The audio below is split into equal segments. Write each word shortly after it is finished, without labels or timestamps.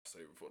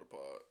Save it for the pod.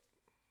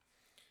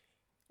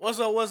 What's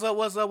up? What's up?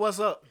 What's up? What's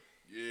up?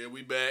 Yeah,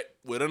 we back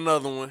with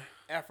another one.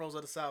 Afros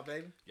of the South,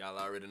 baby. Y'all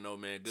already know,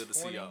 man. Good to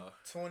see y'all.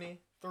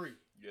 23.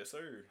 Yes,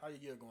 sir. How your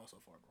year going so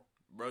far, bro?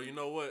 Bro, you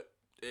know what?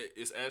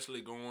 It's actually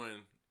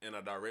going in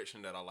a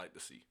direction that I like to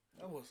see.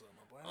 That what's up,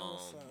 my boy. That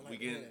what's up.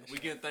 We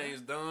getting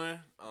things done.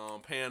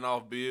 Paying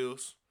off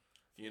bills.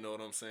 You know what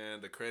I'm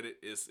saying? The credit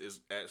is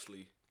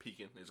actually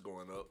peaking. It's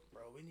going up.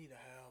 Bro, we need to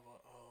have a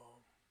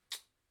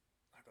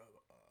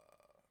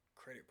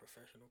credit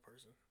professional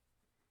person.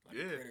 A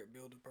credit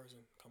builder person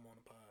come on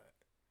the pod.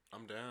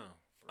 I'm down.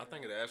 I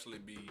think it'd actually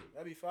be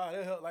that'd be fine.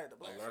 That'd help like the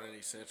black learning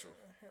folks. essential.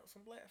 Help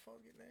some black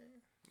folks get there.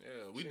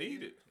 Yeah, we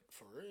need it.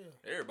 For real.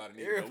 Everybody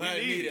need it. We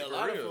need it. A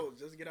lot of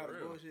folks just get out of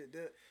bullshit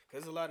there.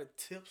 Because there's a lot of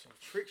tips and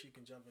tricks you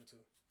can jump into.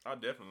 I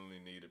definitely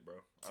need it, bro.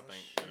 I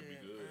think it'd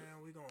be good. Man,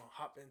 we're going to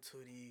hop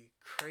into the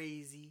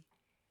crazy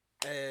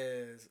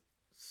as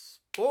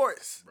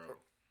sports. Bro.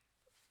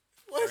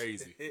 What's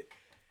Crazy.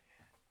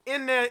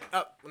 In that,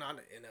 not the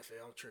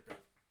NFL, I'm tripping.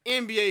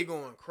 NBA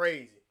going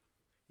crazy.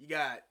 You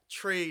got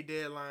trade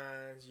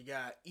deadlines. You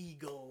got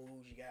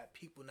egos. You got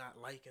people not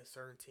liking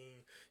certain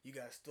teams. You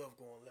got stuff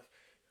going left.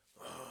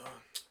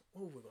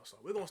 Who we gonna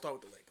start? We're gonna start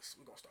with the Lakers.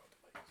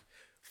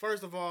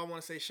 First of all, I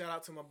want to say shout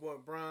out to my boy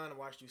Bron. I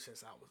watched you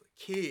since I was a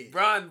kid.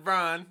 Bron.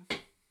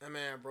 That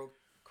man broke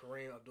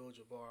Kareem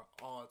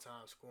Abdul-Jabbar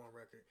all-time scoring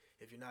record.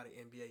 If you're not an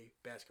NBA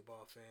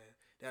basketball fan,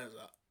 that is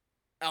a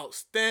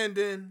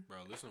outstanding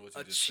listen to what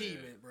you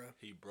achievement, just said. Bro.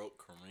 He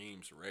broke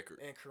Kareem's record.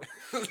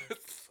 And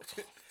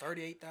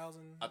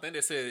 38,000. I think they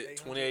said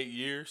 28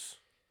 years.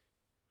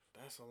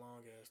 That's a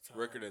long ass time.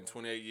 Record in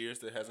 28 years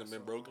that hasn't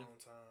been broken. Long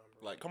time,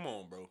 bro. Like, come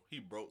on, bro. He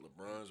broke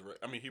LeBron's record.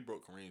 I mean, he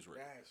broke Kareem's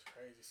record. That's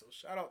crazy. So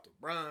shout out to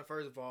Bron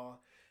first of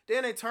all.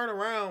 Then they turn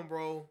around,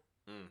 bro.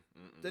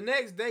 The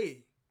next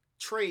day,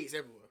 trades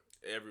everywhere.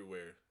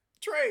 Everywhere.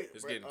 Trades.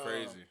 It's getting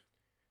crazy.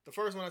 The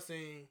first one I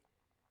seen,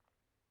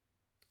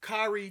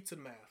 Kyrie to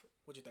the Mavs.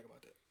 What you think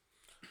about that?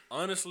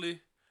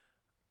 Honestly,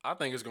 I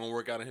think it's gonna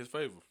work out in his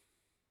favor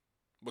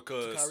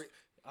because Kyrie,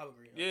 I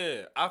agree.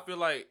 Yeah, I feel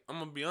like I'm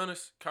gonna be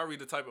honest. Kyrie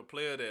the type of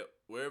player that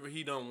wherever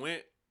he done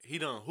went, he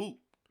done hoop.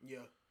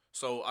 Yeah.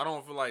 So I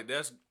don't feel like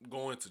that's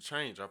going to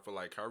change. I feel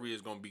like Kyrie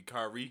is gonna be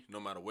Kyrie no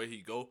matter where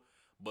he go.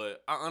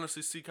 But I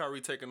honestly see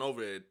Kyrie taking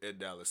over at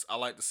Dallas. I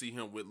like to see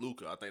him with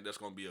Luka. I think that's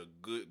gonna be a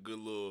good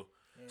little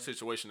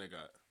situation they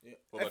got. Yeah.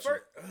 What at about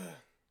first,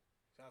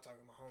 I was talking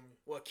to my homie.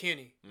 Well,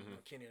 Kenny. You know,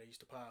 Kenny that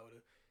used to pod with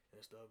her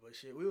and stuff. But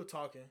shit, we were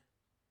talking.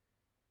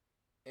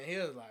 And he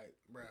was like,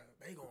 bruh,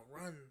 they gonna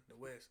run the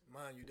West.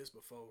 Mind you, this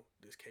before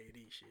this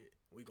KD shit.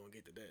 We gonna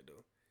get to that,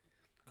 though.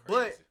 Crazy.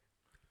 But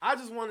I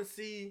just want to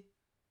see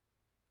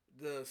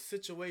the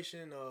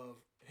situation of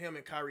him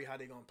and Kyrie, how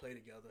they gonna play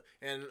together.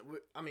 And,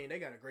 I mean, they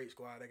got a great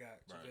squad. They got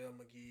JaVale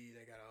McGee.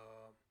 They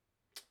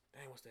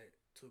got, what's that?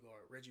 Two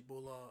guard. Reggie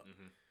Bullock.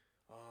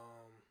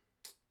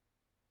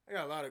 They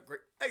got a lot of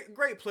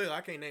great players.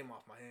 I can't name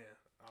off my hand.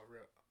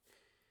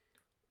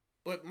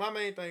 But my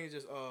main thing is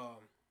just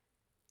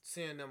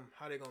seeing them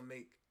how they gonna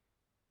make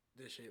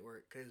this shit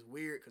work. Cause it's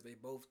weird because they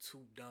both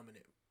two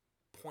dominant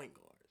point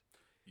guards.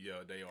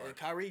 Yeah, they are. And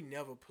Kyrie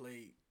never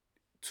played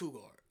two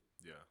guard.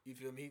 Yeah. You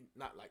feel me? He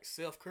not like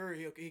Steph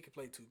Curry. He can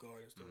play two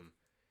guard and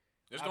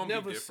stuff. I've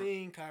never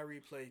seen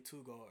Kyrie play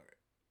two guard.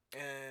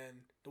 And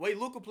the way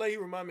Luka play, he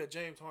remind me of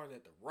James Harden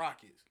at the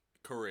Rockets.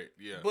 Correct.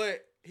 Yeah.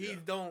 But he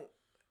don't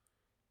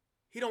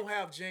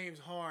have James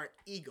Harden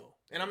ego.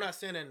 And I'm not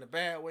saying that in a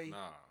bad way. Nah,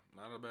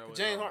 not in a bad way.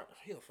 James Harden,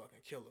 he'll fucking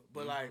kill it.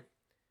 But like,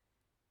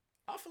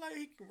 I feel like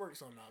he can work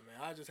something out, man.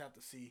 I just have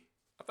to see.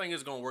 I think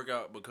it's gonna work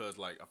out because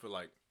like I feel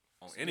like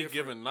on It's any different.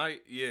 given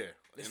night,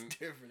 It's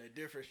different. A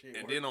different shit.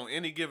 And then on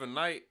any given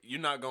night, you're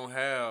not gonna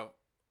have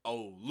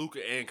Luka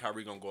and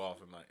Kyrie gonna go off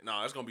tonight.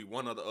 No, it's gonna be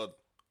one or the other,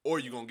 or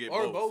you gonna get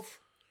both.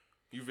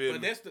 You feel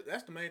but me?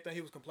 that's the main thing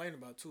he was complaining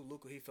about too.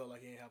 Luka, he felt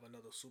like he didn't have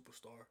another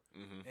superstar,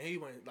 and he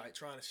went like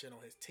trying to shit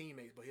on his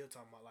teammates, but he was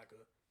talking about like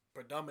a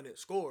predominant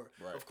scorer.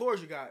 Right. Of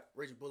course, you got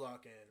Reggie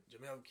Bullock and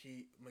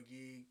JaVale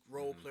McGee,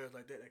 role players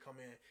like that come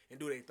in and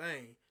do their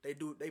thing. They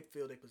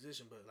fill their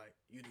position, but like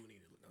you do need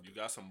to. You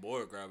got some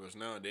board grabbers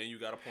now, and then you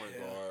got a point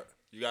guard.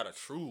 You got a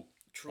true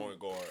point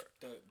guard.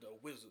 The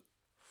wizard.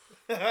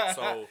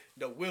 So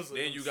the wizard.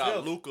 Then you himself.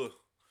 got Luka.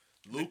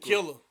 The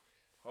killer.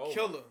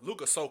 Killer.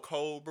 Luka's so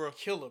cold, bro.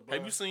 Killer, bro.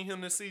 Have you seen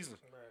him this season?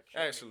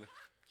 Bro, Actually.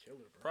 Killer,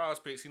 bro. Prize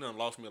picks, he done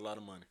lost me a lot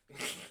of money.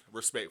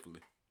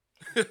 Respectfully.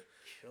 Killer,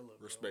 bro.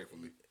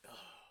 Respectfully.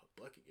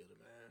 Bucket getter,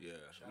 man. Yeah.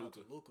 Shout out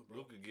to Luka, bro.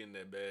 Luka getting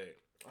that bag.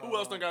 Who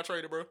else done got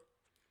traded, bro?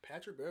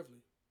 Patrick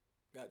Beverly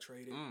got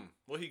traded.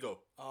 Where he go?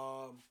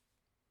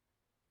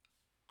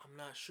 I'm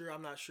not sure.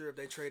 I'm not sure if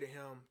they traded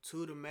him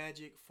to the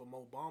Magic for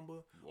Mo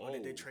Bamba or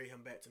did they trade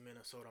him back to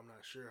Minnesota. I'm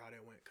not sure how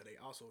that went because they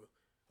also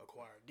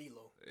acquired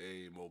D'Lo.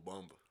 Hey, Mo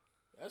Bamba.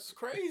 That's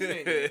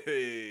crazy.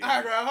 Hey.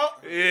 I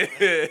got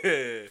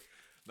Yeah.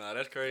 Nah,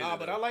 that's crazy. Nah,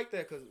 but I like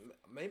that because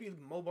maybe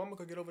Mo Bamba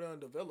could get over there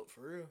and develop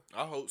for real.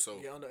 I hope so.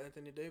 Get under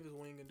Anthony Davis'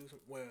 wing and do some.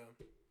 Well,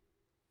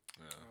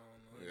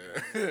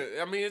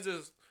 yeah. I mean, it's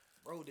just.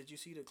 Bro, did you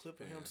see the clip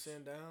of him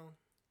sitting down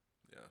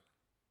Yeah.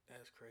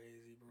 That's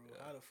crazy, bro.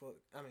 Yeah. How the fuck?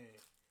 I mean,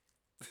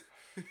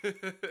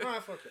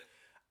 fuck it.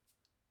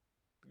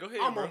 Go ahead,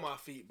 I'm bro. on my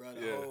feet, bro.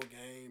 The whole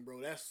game, bro.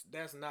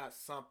 That's not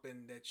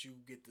something that you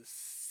get to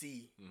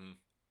see. Mm-hmm.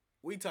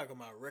 We talking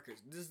about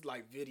records. This is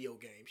like video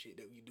game shit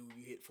that you do.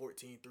 You hit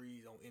 14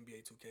 threes on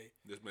NBA 2K.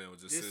 This man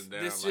was just sitting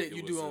down. This like shit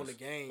you do on the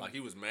game. Like he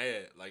was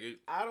mad. Like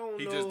I don't know.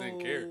 He just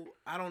didn't care.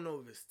 I don't know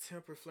if it's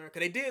temper flaring.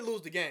 Because they did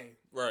lose the game.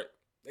 Right.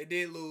 They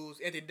did lose.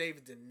 Anthony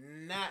Davis did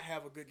not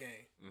have a good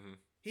game. Mm-hmm.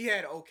 He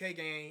had an okay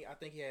game. I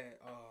think he had,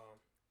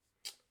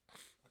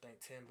 10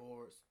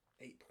 boards,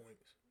 8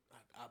 points.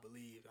 I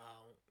believe.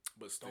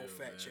 But still, don't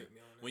fact man. check me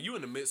on that. When you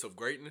in the midst of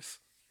greatness,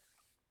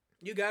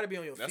 you got to be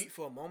on your feet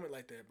for a moment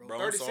like that, bro. Bro,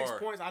 36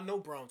 points. I know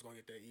Brown's going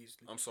to get that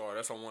easily. I'm sorry.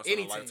 That's a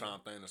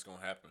once-in-a-lifetime thing that's going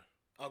to happen.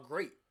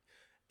 Great.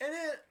 And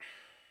then...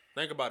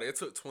 Think about it. It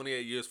took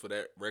 28 years for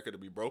that record to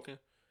be broken.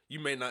 You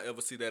may not ever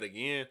see that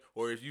again.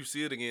 Or if you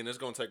see it again, it's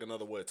going to take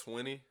another,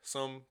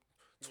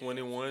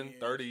 21,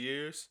 30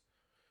 years?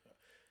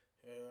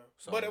 Yeah.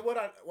 So, but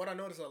what I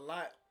noticed a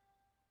lot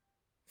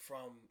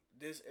from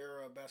this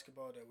era of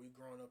basketball that we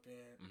grown up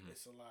in,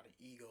 it's a lot of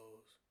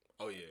egos.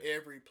 Oh yeah.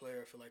 Every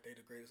player feel like they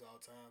the greatest of all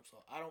time. So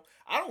I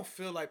don't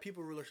feel like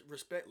people really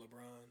respect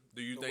LeBron.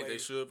 Do you think they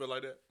should feel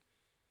like that?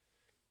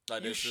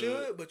 Like you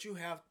should, but you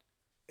have.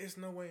 It's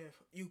no way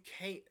you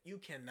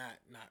cannot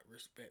not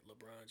respect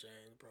LeBron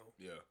James, bro.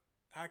 Yeah.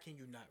 How can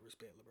you not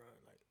respect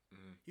LeBron? Like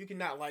you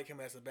cannot like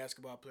him as a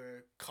basketball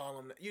player. Call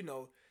him,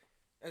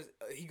 as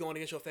he going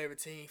against your favorite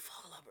team.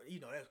 Fuck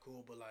LeBron, that's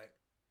cool. But like,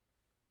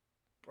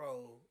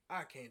 bro,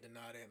 I can't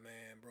deny that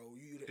man, bro.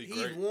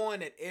 He's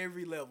won at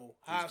every level.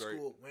 High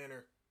school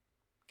winner,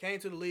 came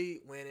to the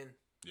league winning.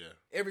 Yeah.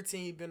 Every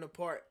team he been a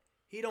part.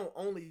 He don't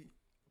only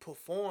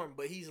perform,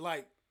 but he's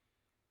like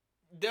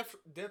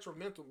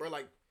detrimental, bro.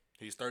 Like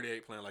he's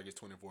 38 playing like he's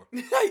 24.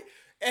 Like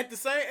at the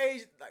same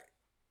age, like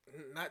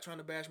not trying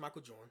to bash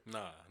Michael Jordan.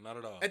 Nah, not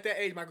at all. At that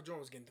age, Michael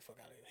Jordan was getting the fuck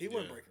out of here. He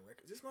wasn't breaking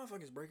records. This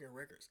motherfucker's breaking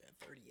records at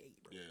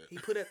 38, bro. Yeah. He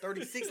put at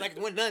 36 like it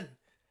wasn't nothing.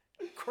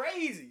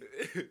 Crazy.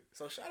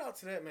 So shout out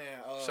to that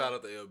man. Shout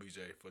out to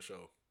LBJ for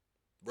sure.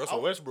 Russell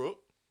Westbrook.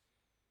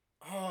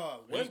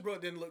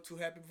 Westbrook didn't look too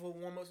happy before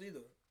warm-ups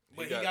either.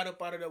 But he got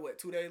up out of there,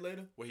 2 days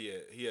later? Well,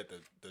 he had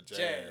the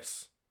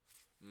Jazz.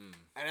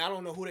 And I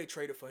don't know who they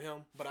traded for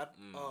him, but I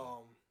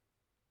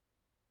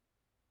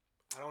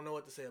don't know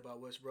what to say about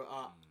Westbrook.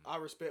 I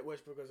respect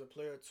Westbrook as a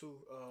player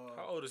too.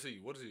 How old is he?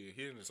 What is he?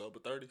 He in his upper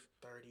 30s?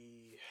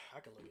 30.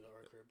 I can look it up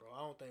right here, bro. I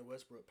don't think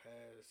Westbrook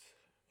passed.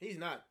 He's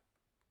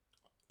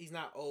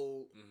not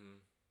old.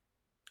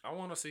 I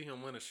want to see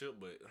him win a ship,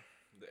 but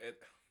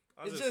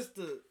it's just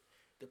the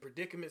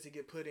predicaments he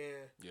get put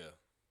in. Yeah.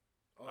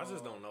 I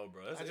just don't know,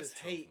 bro. I just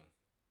hate.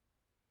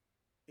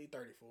 He's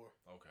 34.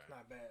 Okay.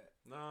 Not bad.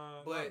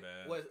 Nah, but not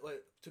bad.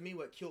 What to me,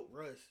 what killed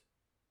Russ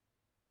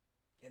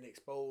and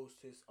exposed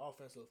his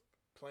offensive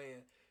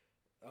plan,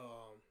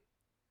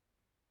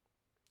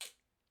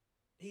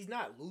 he's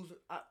not losing.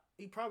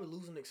 He probably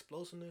losing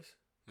explosiveness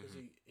because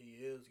he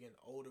is getting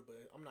older.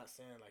 But I'm not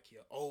saying like he's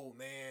an old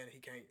man. He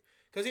can't.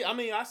 Because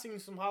I seen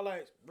some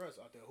highlights. Russ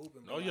out there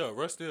hooping. Oh yeah,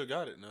 Russ still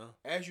got it now.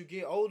 As you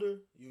get older,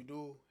 you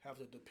do have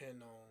to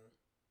depend on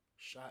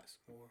shots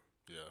more.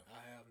 Yeah, I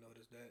have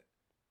noticed that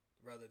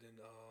rather than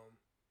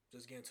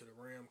just getting to the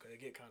rim because it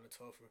get kind of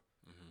tougher.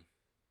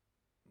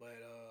 But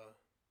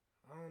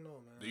I don't know,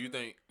 man. Do you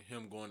think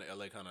him going to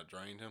LA kind of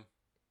drained him?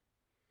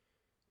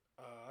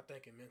 I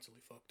think it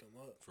mentally fucked him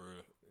up. For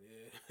real?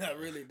 Yeah, I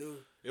really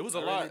do. It was a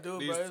lot.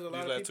 Really do, bro. There's a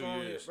lot of people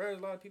on it. Bro, there's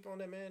a lot of people on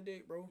that man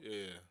dick, bro.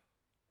 Yeah.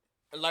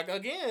 Like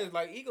again,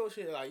 like ego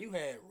shit. Like you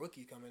had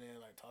rookie coming in,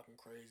 like talking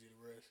crazy to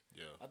Russ.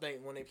 Yeah. I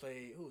think when they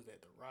played, who was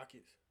that? The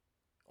Rockets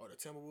or the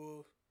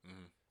Timberwolves?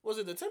 Was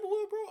it the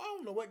Timberwolves, bro? I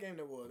don't know what game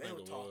that was. They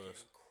were talking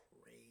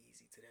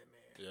crazy to that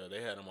man. Yeah,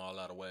 they had him all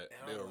out of whack.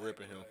 They were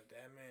ripping him.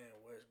 That man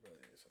was, bro,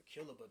 it's a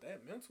killer. But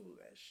that mental,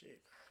 that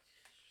shit,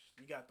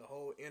 you got the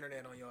whole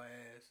internet on your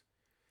ass.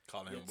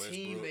 Calling him Westbrook.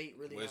 Your teammate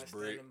really not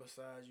standing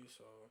beside you,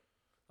 so.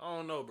 I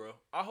don't know, bro.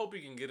 I hope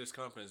he can get his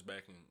confidence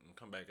back and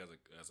come back as a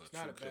He's true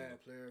not a killer. bad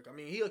player. I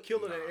mean, he'll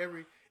kill it at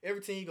every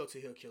team he go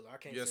to. He'll kill it. I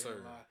can't say a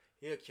lie.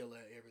 He'll kill it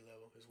at every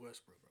level. It's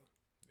Westbrook, bro.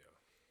 Yeah.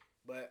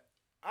 But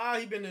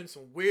he been in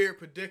some weird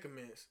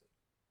predicaments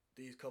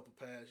these couple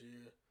past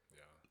years.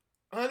 Yeah.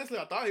 Honestly,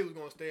 I thought he was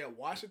gonna stay at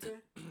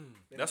Washington.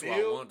 That's why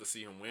I wanted to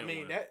see him win. I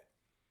mean that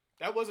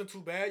wasn't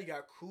too bad. You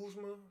got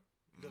Kuzma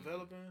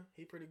developing.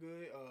 He pretty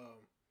good.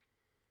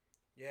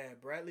 Yeah,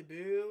 Bradley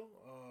Beal.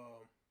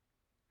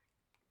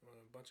 A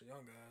bunch of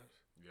young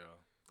guys. Yeah,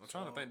 I'm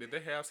trying to think. Did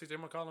they have CJ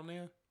McCollum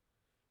then?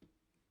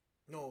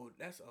 No,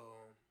 that's the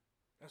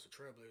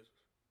Trailblazers.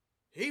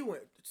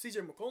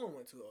 CJ McCollum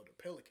went to the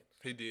Pelicans.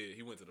 He did.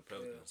 He went to the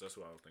Pelicans. Yeah. That's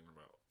what I was thinking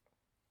about.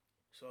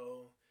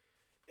 So,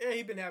 yeah,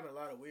 he been having a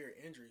lot of weird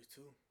injuries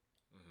too.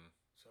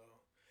 So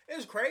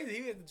it's crazy.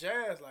 He hit the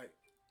Jazz like,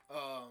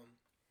 I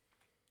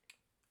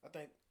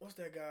think what's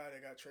that guy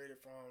that got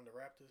traded from the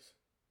Raptors?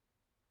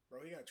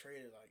 Bro, he got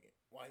traded like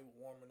while he was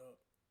warming up.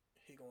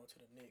 He going to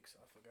the Knicks.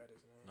 I forgot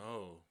his name.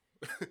 No.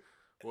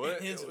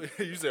 What? Injury.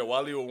 You said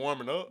while he was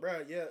warming up?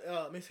 Bro, yeah.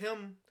 It's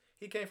him.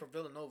 He came from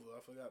Villanova.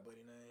 I forgot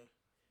buddy name.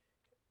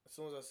 As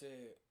soon as I said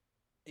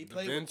he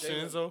played with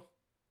Vincenzo?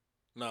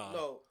 Nah.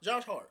 No,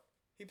 Josh Hart.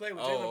 He played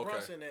with Jalen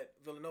Brunson at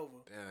Villanova.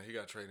 Damn, he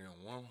got traded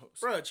in warm-ups.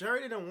 Bro,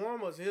 Jerry didn't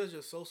warm ups. He was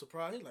just so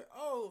surprised. He's like,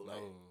 oh,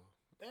 like,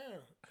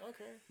 damn,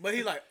 okay. But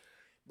he like,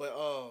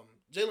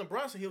 Jalen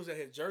Brunson, he was at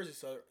his jersey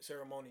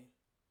ceremony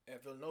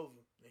at Villanova.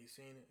 And he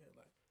seen it. And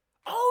like,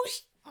 oh,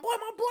 boy,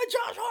 my boy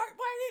Josh Hart.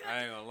 Boy,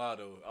 I ain't gonna lie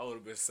though. I would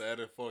have been sad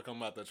if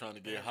I'm out there trying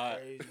to get that's hot.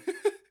 crazy.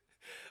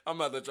 I'm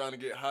out there trying to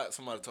get hot.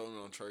 Somebody told me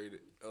don't trade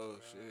it. Oh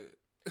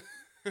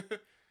shit.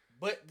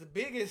 But the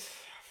biggest,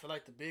 I feel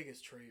like the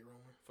biggest trade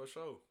rumor. For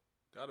sure.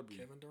 Gotta be.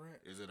 Kevin Durant.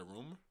 Is it a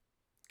rumor?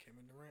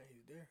 Kevin Durant,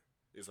 he's there.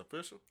 It's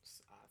official?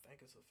 I think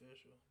it's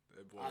official.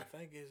 That boy, I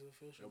think it's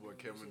official. that boy bro.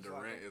 Kevin This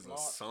Durant like is a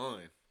son.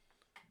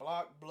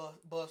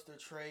 Blockbuster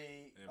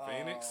trade. In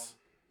Phoenix?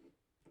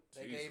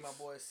 They Jesus. gave my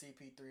boy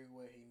CP3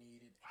 what he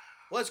needed.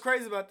 What's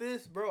crazy about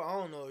this, bro? I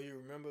don't know if you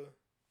remember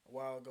a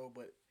while ago,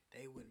 but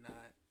they would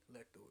not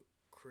let the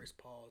Chris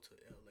Paul to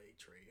LA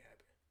trade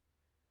happen.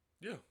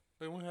 Yeah,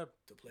 they wouldn't happen.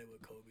 To play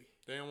with Kobe.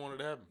 They didn't want it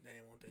to happen. They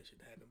didn't want that shit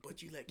to happen.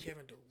 But you let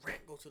Kevin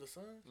Durant go to the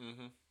Suns?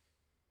 Mm-hmm.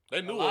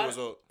 They knew what was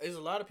up. There's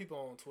a lot of people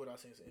on Twitter I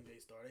seen some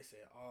NBA star. They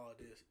said all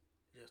this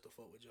just to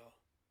fuck with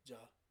Ja.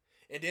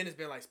 And then it's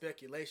been like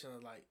speculation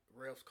of like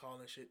refs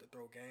calling shit to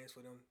throw games for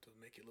them to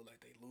make it look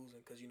like they losing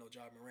because you know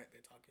Ja Morant they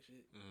talking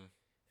shit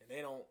and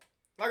they don't.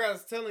 Like I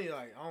was telling you,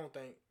 like I don't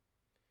think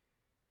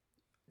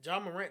Ja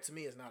Morant to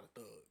me is not a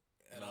thug.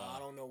 And I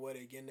don't know where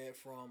they getting that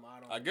from.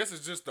 I guess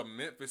it's just the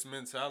Memphis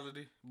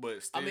mentality,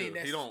 but still, I mean,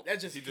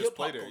 that's just he just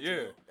played there.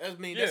 Culture, Yeah,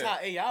 that's how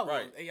AI was.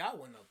 Right. AI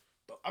wasn't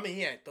a. I mean,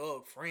 he had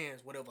thug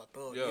friends, whatever a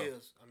thug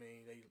is. I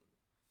mean, they.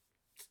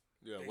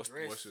 Yeah, They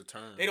what's your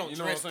term? They don't you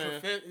know dress what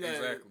I'm saying?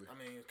 Exactly. I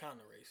mean, it's kind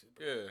of racist.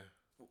 But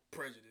Yeah.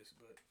 Prejudice,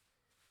 but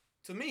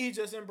to me, he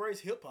just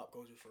embraced hip hop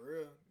culture for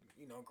real.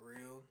 You know,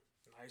 grilled,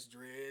 nice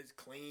dreads,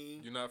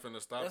 clean. You're not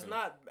finna stop That's him.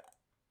 not.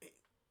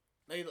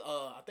 They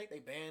I think they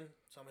banned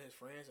some of his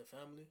friends and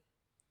family.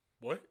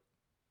 What?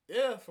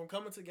 Yeah, from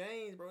coming to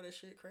games, bro. That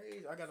shit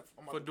crazy.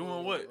 For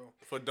doing what?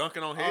 For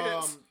dunking on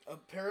heads?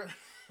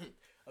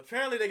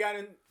 Apparently they got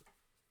in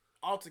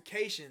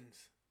altercations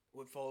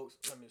with folks.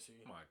 Let me see.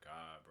 My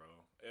God, bro.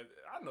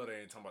 I know they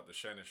ain't talking about the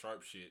Shannon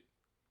Sharp shit.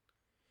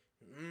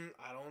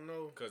 I don't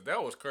know. Cause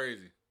that was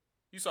crazy.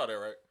 You saw that,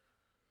 right?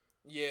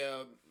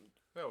 Yeah.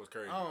 That was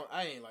crazy.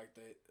 I ain't like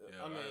that.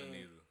 Yeah, I didn't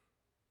either.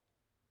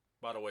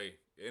 By the way,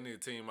 any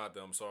team out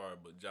there, I'm sorry,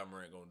 but Ja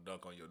Morant gonna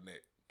dunk on your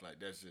neck. Like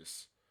that's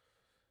just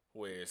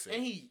where it's at.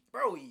 And he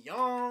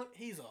young.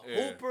 He's a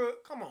hooper.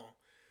 Come on.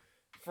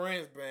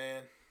 Friends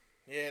banned.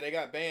 Yeah, they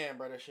got banned,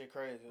 bro. That shit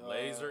crazy.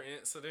 Laser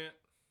incident.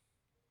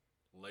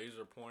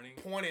 Laser pointing.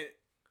 Pointed.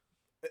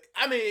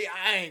 I mean,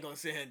 I ain't gonna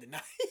sit here and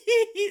deny.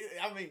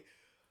 I mean,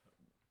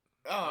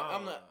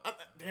 I'm not.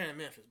 They're in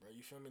Memphis, bro.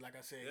 You feel me? Like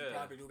I said, you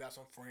probably do got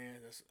some friends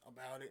that's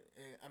about it.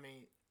 And I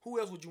mean, who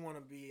else would you want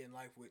to be in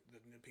life with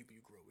the people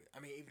you grew up with? I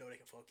mean, even though they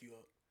can fuck you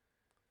up,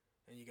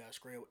 and you got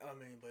screwed. I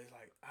mean, but it's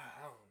like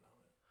I don't know.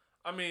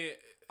 I mean,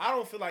 I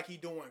don't feel like he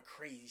doing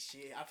crazy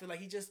shit. I feel like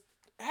he just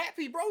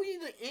happy, bro. He's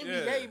the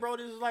NBA, bro.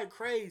 This is like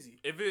crazy.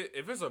 If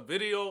it's a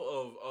video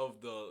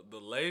of the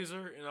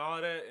laser and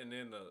all that, and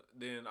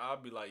then I'll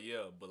be like,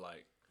 yeah, but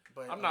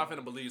I'm not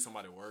finna believe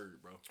somebody's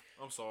word, bro.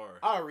 I'm sorry.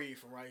 I'll read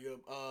from right here.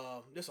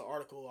 This is an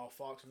article off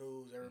Fox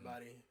News.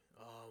 Everybody,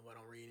 what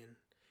I'm reading.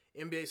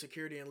 NBA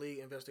security and league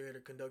investigator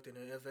conducted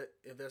an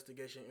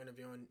investigation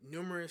interviewing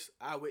numerous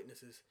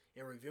eyewitnesses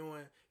and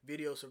reviewing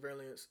video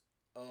surveillance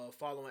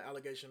following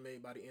allegation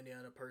made by the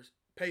Indiana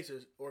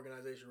Pacers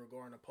organization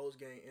regarding a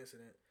post-game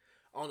incident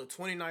on the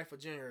 29th of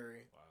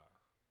January.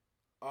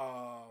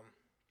 Wow.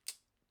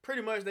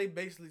 Pretty much they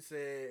basically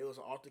said it was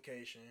an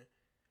altercation,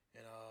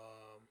 and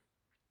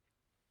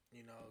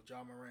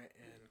Ja Morant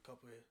and a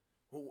couple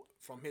who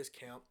from his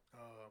camp.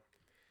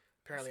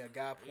 Apparently, a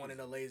guy pointed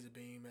a laser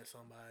beam at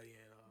somebody,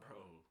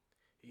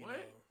 and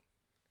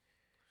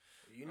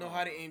you know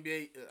how the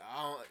NBA.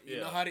 You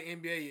know how the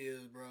NBA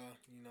is, bro.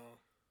 You know.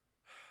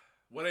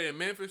 Were they in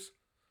Memphis?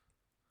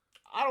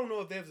 I don't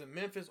know if they was in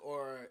Memphis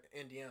or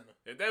Indiana.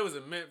 If they was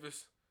in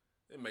Memphis,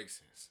 it makes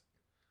sense.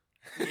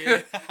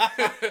 Yeah.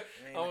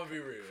 I'm gonna be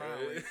real.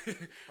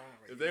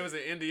 If they was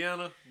in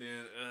Indiana,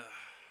 then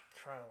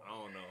I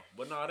don't know.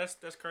 But no,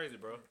 that's crazy,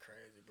 bro.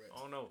 Crazy, bro.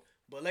 I don't know.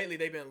 But lately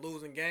they've been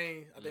losing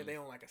games. I think they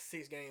on like a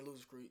 6-game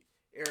losing streak.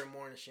 Every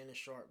morning, Shannon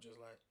Sharp just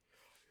like,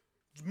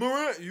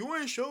 Morant, you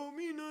ain't showed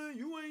me nothing.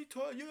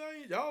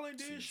 Y'all ain't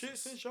did shit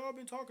since y'all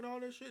been talking all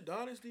that shit,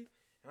 Dynasty.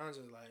 And I'm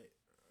just like,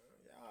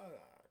 y'all.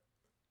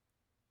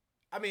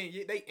 I mean,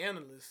 they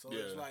analysts, so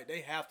it's like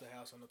they have to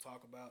have something to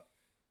talk about.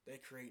 They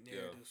create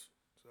narratives.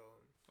 So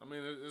I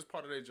mean, it's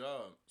part of their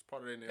job. It's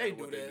part of their They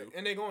narrative. do that,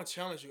 and they gonna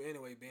challenge you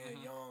anyway.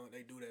 Being young,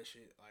 they do that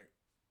shit. Like,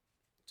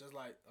 just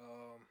like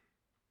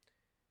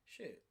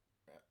shit.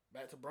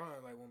 Back to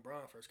Bron, like when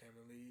Bron first came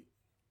in the league,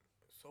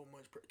 so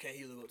much. Can't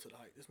he live up to the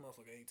hype? This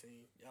motherfucker 18.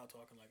 Y'all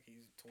talking like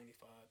he's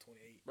 25,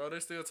 28. Bro, they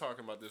still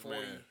talking about this 40.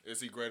 man.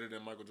 Is he greater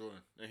than Michael Jordan?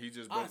 And he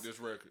just broke this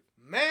record.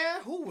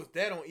 Man, who was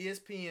that on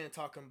ESPN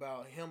talking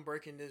about him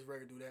breaking this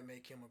record? Do that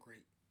make him a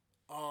great?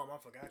 I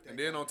forgot that. And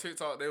then on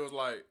TikTok, they was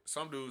like,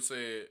 some dude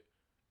said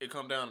it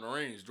come down to the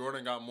rings.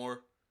 Jordan got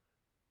more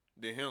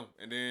than him.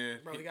 And then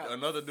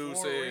another dude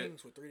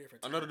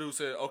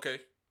said, okay,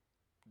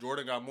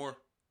 Jordan got more.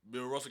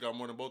 Bill Russell got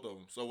more than both of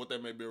them. So what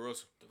that make Bill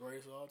Russell? The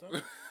greatest of all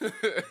time?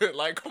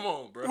 Like, come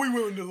on, bro. We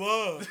win the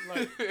love.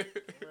 Like, bro,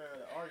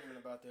 the argument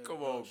about that. Come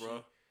on,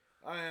 bro.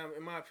 I am,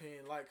 in my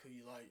opinion, like who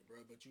you like, bro,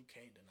 but you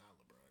can't deny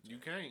LeBron James. You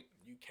can't.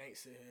 You can't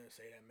sit here and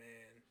say that,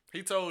 man.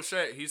 He told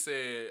Shaq, he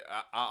said,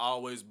 I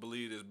always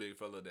believe this big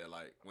fella that,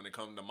 like, when it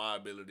comes to my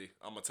ability,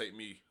 I'm going to take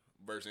me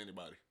versus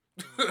anybody.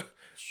 I'll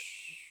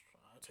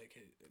take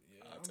it.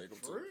 Yeah, I'll take him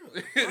for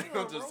too. real.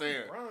 I'm just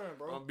saying. Brian,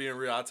 bro. I'm being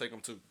real. I'll take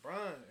him too.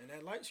 Brian, and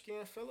that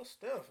light-skinned fella,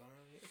 Steph,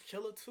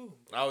 killer too.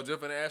 Bro. I was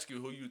just going to ask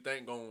you who you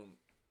think going to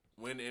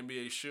win the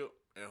NBA ship,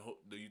 and who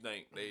do you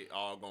think they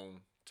all going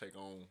to take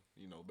on,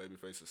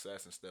 babyface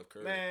assassin Steph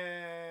Curry?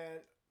 Man.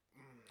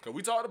 Because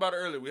we talked about it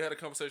earlier. We had a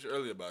conversation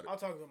earlier about it. I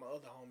was talking to my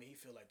other homie. He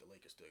feel like the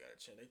Lakers still got a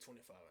chance. They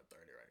 25 and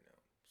 30 right now.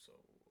 So,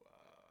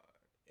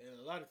 and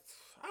a lot of,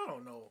 I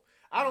don't know.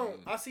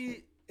 I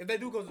see, if they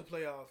do go to the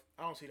playoffs,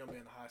 I don't see them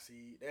being the high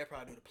seed. They'll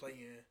probably do the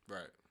play-in.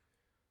 Right.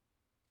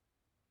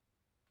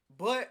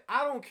 But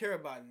I don't care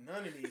about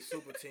none of these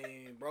super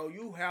teams, bro.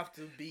 You have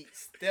to beat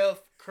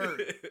Steph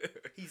Curry.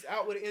 He's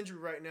out with an injury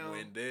right now.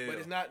 Wendell. But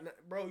it's not,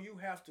 bro, you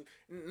have to,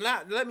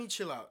 let me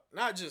chill out.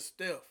 Not just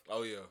Steph.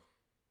 Oh, yeah.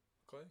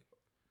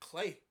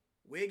 Clay,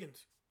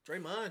 Wiggins,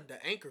 Draymond,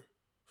 the anchor,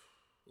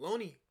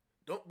 Looney.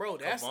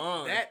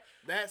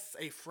 That's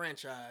a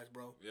franchise,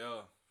 bro.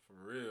 Yeah, for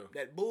real.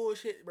 That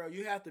bullshit, bro.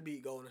 You have to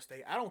beat Golden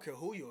State. I don't care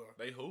who you are.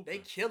 They hooping. They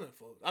killing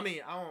folks. I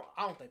mean, I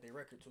don't think they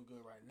record too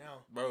good right now,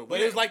 bro. But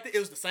it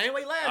was the same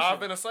way last year. I'm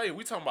gonna say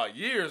we talking about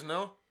years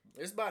now.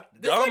 It's about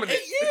dominant. Like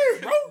 8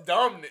 years, bro.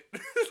 Dominant.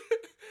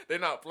 They're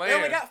not playing. They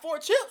only got 4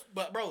 chips,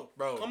 but bro,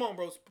 come on,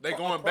 bro. They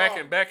going back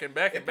and back and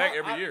back and back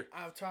every year.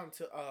 I'm trying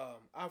to.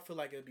 I feel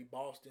like it'll be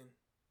Boston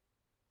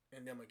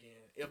and them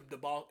again. If the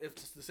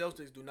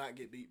Celtics do not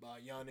get beat by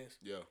Giannis,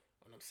 yeah,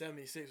 and them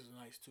 76 is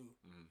nice too.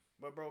 Mm-hmm.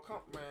 But bro,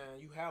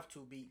 you have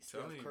to beat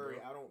Steph Curry.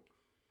 Bro.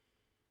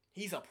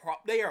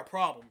 They are a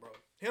problem, bro.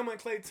 Him and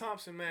Klay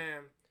Thompson,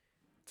 man.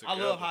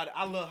 Together.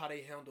 I love how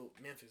they handled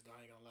Memphis. Though,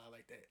 I ain't gonna lie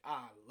like that.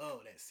 I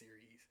love that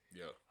series.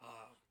 Yeah.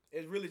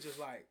 It's really just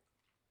like.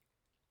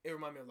 It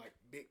reminds me of like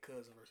big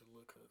cousin versus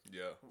little cousin.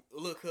 Yeah.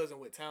 Little cousin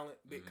with talent,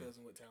 big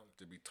cousin with talent.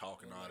 To be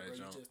talking all that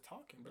junk. You just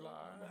talking, bro.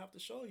 I'm gonna have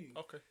to show you.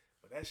 Okay.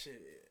 But that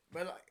shit.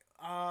 But like,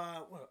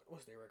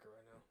 what's their record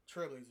right now?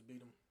 Trailblazers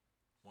beat them.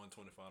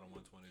 125 to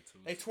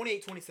 122. They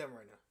 28-27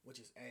 right now, which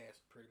is ass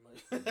pretty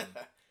much.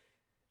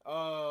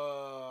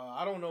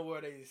 I don't know where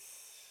they.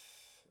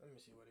 Let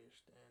me see where they're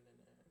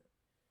standing at.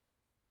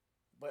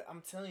 But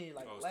I'm telling you,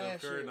 like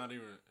last Steph Curry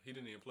year, he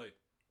didn't even play.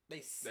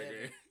 They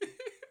 7.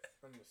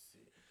 Let me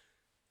see.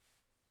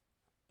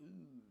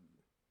 Ooh.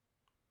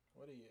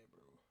 What are you at,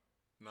 bro?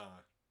 9.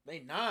 They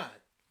 9.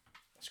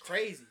 That's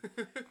crazy.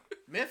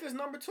 Memphis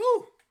number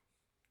 2.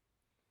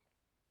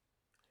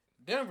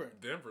 Denver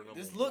number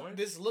 1.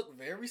 This look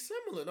very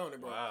similar, don't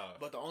it, bro? Wow.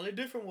 But the only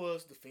difference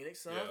was the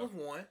Phoenix Suns was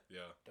 1. Yeah.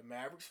 The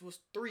Mavericks was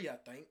 3, I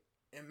think.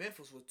 And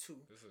Memphis was 2.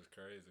 This is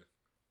crazy.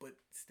 But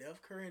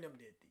Steph Curry and them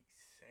did the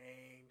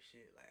same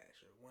shit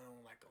last year. Went on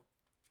like a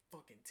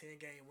fucking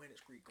 10-game winning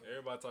streak.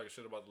 Everybody talking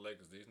shit about the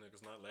Lakers. These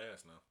niggas not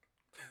last now.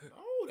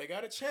 Oh, they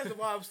got a chance. That's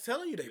why I was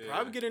telling you they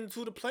probably get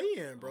into the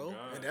play-in, bro.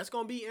 And that's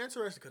gonna be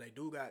interesting because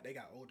they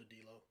got older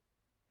D'Lo.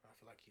 I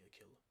feel like he a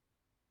killer.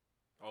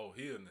 Oh,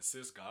 he an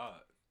assist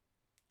god.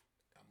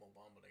 Got Mo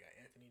Bamba. They got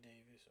Anthony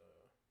Davis.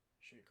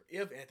 Shit.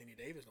 If Anthony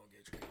Davis don't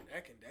get traded,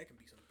 that can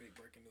be some big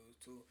breaking news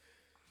too.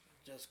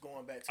 Just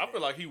going back to I feel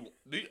like he.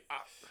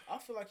 I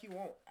feel like he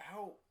won't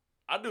out.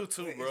 I do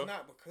too, but bro. It's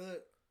not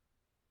because.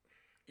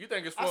 You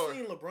think it's for? I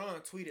seen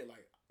LeBron tweet it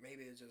like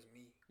maybe it's just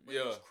me. But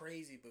it's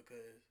crazy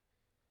because.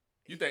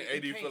 You think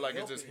AD feel like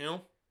it's just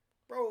him?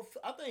 Bro,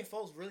 I think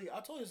folks really...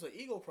 I told you it's an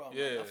ego problem.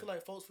 Yeah. Like, I feel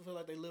like folks feel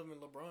like they live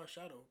in LeBron's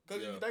shadow.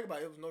 Because if you think about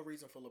it, there was no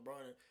reason for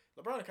LeBron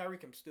and Kyrie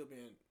can still be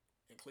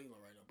in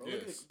Cleveland right now, bro.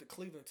 Look at the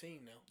Cleveland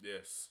team now.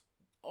 Yes.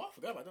 Oh, I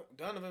forgot about them.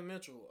 Donovan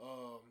Mitchell.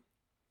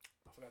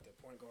 I forgot that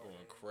point guard.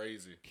 Going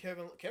crazy.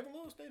 Kevin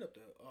Love stayed up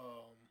there.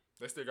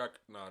 They still got...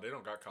 Nah, they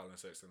don't got Colin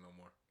Sexton no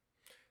more.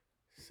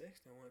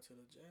 Sexton went to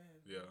the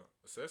Jazz. Yeah.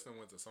 Sexton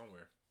went to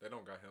somewhere. They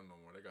don't got him no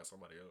more. They got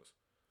somebody else.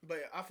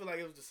 But I feel like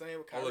it was the same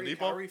with Kyrie. Oladipo?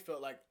 Kyrie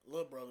felt like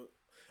little brother.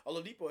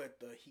 Oladipo at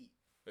the Heat.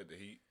 At the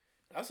Heat.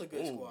 That's a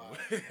good squad.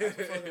 That's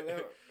a fucking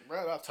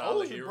bro, I told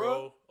Tyler you,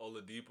 Hero, bro.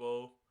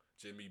 Oladipo,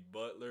 Jimmy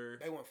Butler.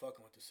 They weren't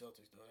fucking with the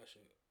Celtics though. That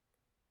shit.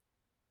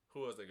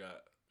 Who else they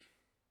got?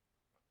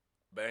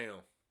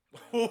 Bam.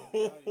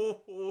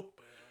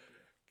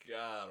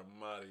 God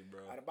almighty,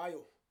 bro.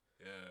 Adebayo.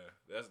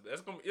 Yeah,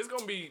 that's gonna. It's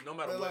gonna be no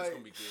matter what. It's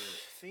gonna be good.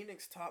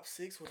 Phoenix top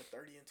 6 with a 30-27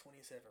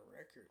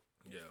 record.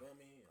 You feel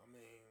me? I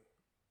mean,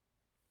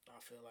 I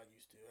feel like you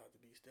still have to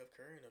beat Steph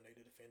Curry and them. They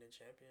the defending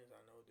champions.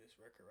 I know this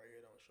record right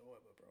here don't show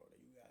it, but bro,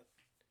 you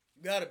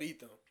gotta beat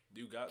them.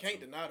 You got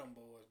Can't to. deny them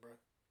boys, bro.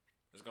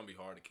 It's gonna be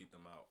hard to keep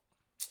them out.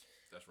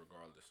 That's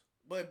regardless.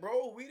 But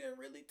bro, we didn't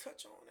really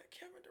touch on that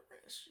Kevin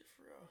Durant shit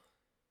for real.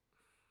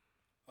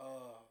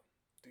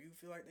 Do you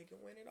feel like they can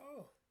win it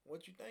all?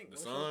 What you think? The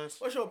Suns.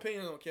 What's your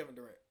opinion on Kevin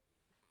Durant?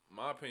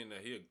 My opinion that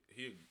he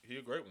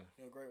a great one.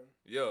 He a great one.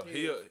 Yeah,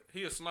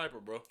 he a sniper,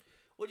 bro.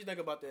 What you think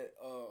about that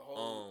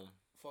whole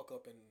fuck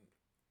up in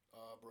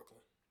Brooklyn,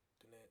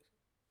 the Nets?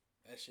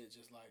 That shit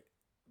just like,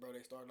 bro,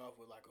 they started off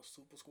with like a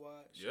super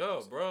squad.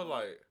 Yeah, bro.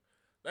 Like,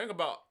 think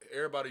about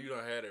everybody you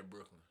done had at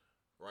Brooklyn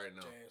right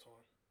now. James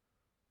Harden,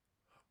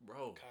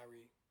 bro.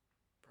 Kyrie,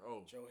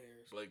 bro. Joe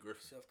Harris, Blake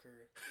Griffin, Steph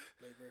Curry,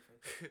 Blake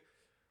Griffin.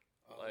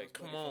 Like,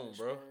 come on,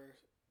 bro.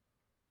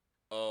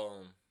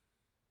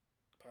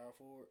 Power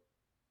forward.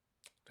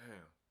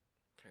 Damn,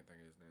 can't think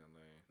of his damn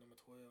name. Number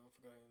 12, I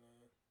forgot his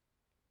name.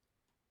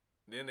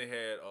 Then they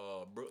had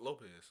Brook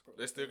Lopez.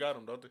 They still got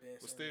him, don't they? Ben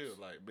But Simmons.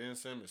 still, like Ben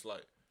Simmons,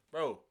 like,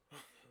 bro,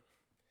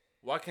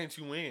 why can't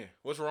you win?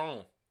 What's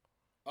wrong?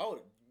 Oh,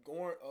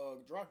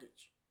 Goran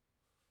Dragic.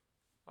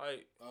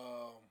 Like,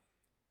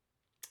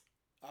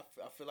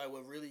 I feel like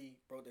what really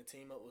broke the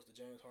team up was the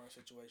James Harden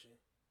situation.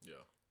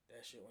 yeah,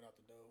 That shit went out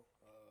the door.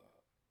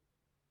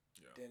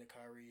 yeah. Then the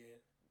Kyrie in.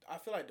 I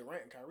feel like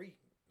Durant and Kyrie,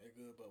 they're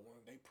good, but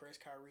when they press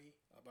Kyrie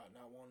about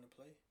not wanting to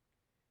play,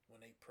 when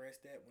they press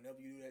that,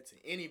 whenever you do that to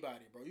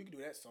anybody, bro, you can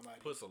do that to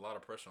somebody. Puts a lot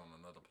of pressure on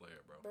another player,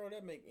 bro. Bro,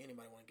 that make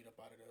anybody want to get up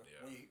out of there.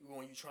 Yeah.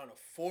 When you trying to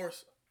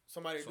force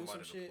somebody to do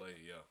some shit.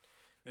 Play, yeah.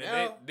 And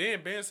Now,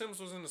 then Ben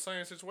Simmons was in the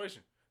same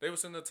situation. They were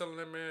sitting there telling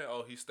that man,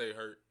 "Oh, he stay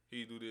hurt.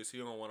 He do this. He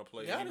don't want to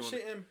play." now the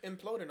shit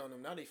imploded on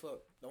them. Now they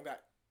don't got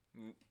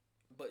Mm.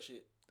 butt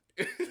shit.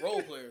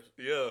 Role players.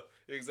 Yeah,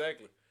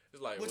 exactly.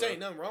 It's like, Which ain't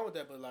nothing wrong with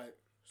that, but like,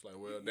 it's like,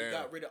 well, you damn.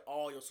 got rid of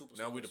all your superstars.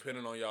 Now we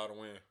depending on y'all to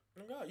win.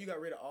 Oh God, you got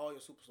rid of all your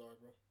superstars,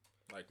 bro.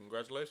 Like,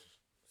 congratulations.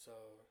 So,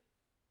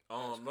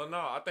 No,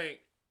 I think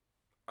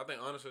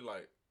honestly,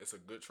 like, it's a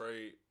good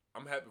trade.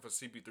 I'm happy for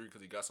CP3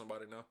 because he got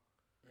somebody now.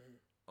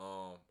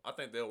 Mhm. I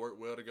think they'll work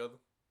well together.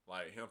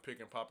 Like him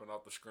picking, popping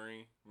off the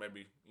screen,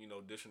 maybe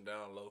dishing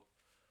down low.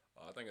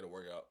 I think it'll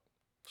work out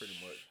pretty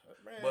much.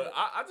 Man, But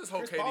I just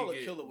hope Chris Paul KD will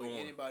get kill it with going.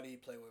 anybody he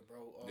play with,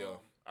 bro. Yeah,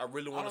 I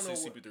really want to I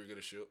see don't know CP3 get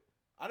a ship.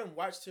 I done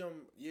watched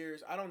him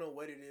years. I don't know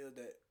what it is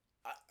that.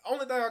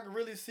 Only thing I can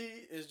really see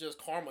is just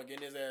karma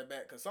getting his ass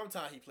back. Because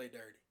sometimes he play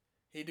dirty.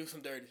 He do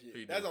some dirty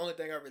shit. That's the only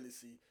thing I really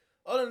see.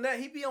 Other than that,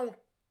 he be on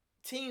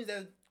teams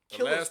that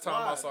The last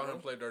time I saw him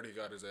play dirty, he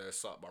got his ass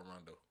socked by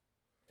Rondo.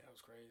 That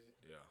was crazy.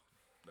 Yeah,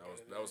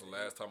 that was the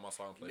last time I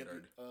saw him play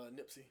dirty.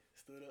 Nipsey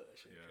stood up. That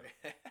shit Yeah.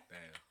 crazy.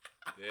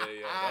 Damn.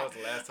 Yeah. That was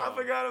the last time. I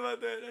forgot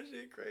about that. That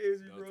shit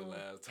crazy, That bro. was the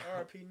last time.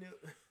 R.I.P.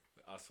 Nip.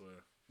 I swear.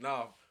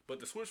 Nah, but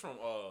to switch from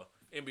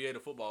NBA to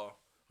football,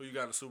 who you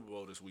got in the Super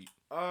Bowl this week?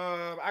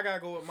 I gotta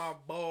go with my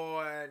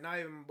boy.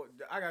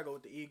 I gotta go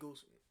with the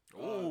Eagles.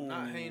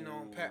 Not hating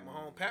on Pat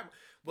Mahomes.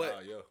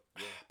 But yeah.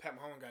 Pat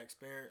Mahomes got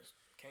experience.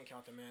 Can't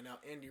count the man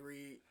out. Andy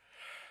Reid,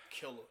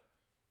 killer.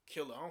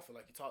 I don't feel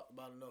like he talked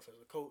about enough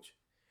as a coach.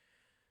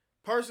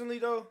 Personally,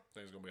 though,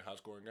 Think it's gonna be a high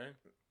scoring game.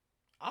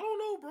 I don't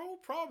know, bro.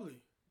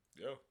 Probably.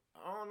 Yeah,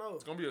 I don't know.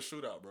 it's gonna be a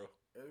shootout, bro.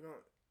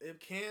 It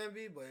can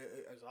be, but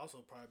it's also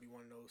probably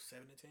one of those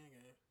 7-10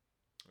 games.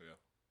 Yeah.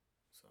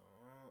 So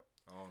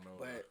I don't know.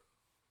 but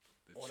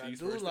the what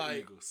Chiefs I do versus like- the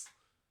Eagles.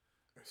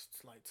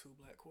 it's like two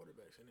black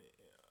quarterbacks in it.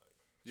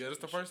 Yeah, that's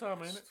the first time,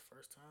 ain't it? It's the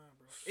first time,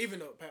 bro. Even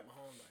though Pat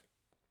Mahomes like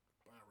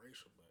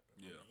biracial, but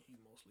Yeah. I mean, he's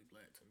mostly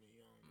black to me.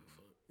 I don't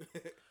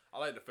give a fuck. I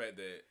like the fact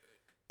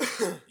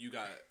that you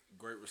got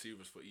great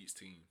receivers for each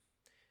team,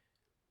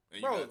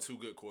 and you Bro, got two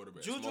good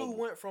quarterbacks. Juju Mobile.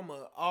 went from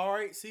a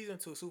alright season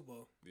to a Super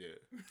Bowl.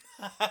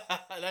 Yeah,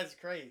 That's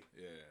crazy.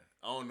 yeah.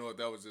 I don't know if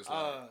that was just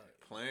like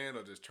playing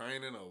or just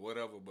training or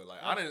whatever, but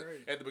like I didn't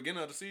crazy. at the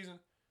beginning of the season.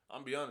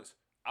 I'm be honest,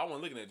 I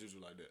wasn't looking at Juju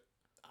like that.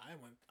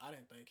 I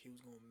didn't think he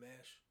was gonna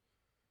mesh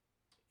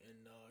in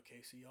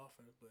KC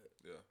offense, but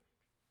Yeah,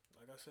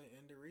 like I said,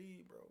 Andy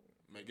Reid, bro,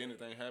 make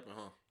anything happen,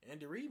 huh?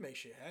 Andy Reid make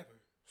shit happen.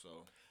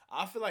 So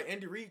I feel like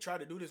Andy Reid tried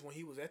to do this when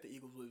he was at the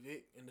Eagles with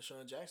Vic and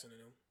Deshaun Jackson and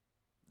them,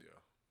 yeah,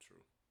 true.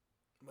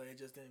 but it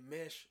just didn't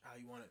mesh how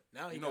he wanted.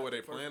 Now You know where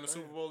they playing the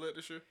Super Bowl at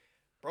this year?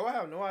 Bro, I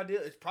have no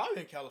idea. It's probably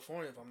in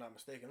California if I'm not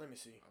mistaken. Let me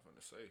see. I'm gonna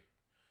say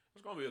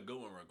it's gonna be a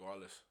good one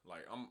regardless.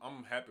 Like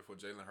I'm happy for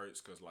Jalen Hurts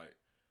because like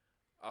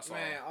I saw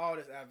all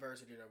this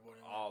adversity that brought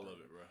in. all of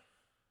it, bro.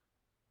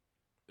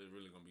 It's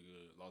really gonna be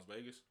good. Las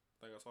Vegas,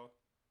 I think I saw.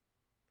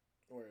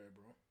 Where,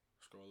 bro?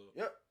 Scroll up.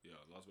 Yep.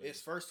 Yeah, Las Vegas.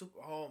 It's first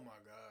Super. Oh my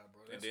God,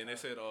 bro. And then they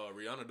said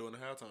Rihanna doing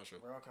the halftime show.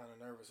 Bro, I'm kind of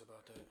nervous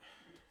about that.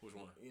 Which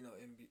one? You know,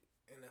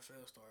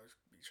 NFL stars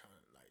be trying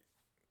to like.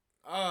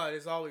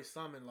 There's always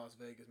some in Las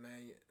Vegas,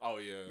 man. Oh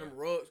yeah. Them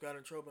Ruggs got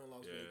in trouble in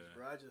Las Yeah. Vegas,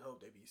 bro. I just hope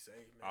they be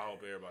safe, man. I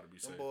hope everybody be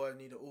Them safe. boys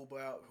need to Uber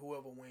out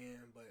whoever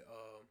win, but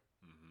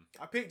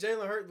Mm-hmm. I picked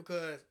Jalen Hurts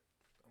because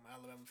I'm an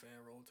Alabama fan.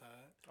 Roll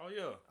Tide. Oh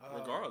yeah.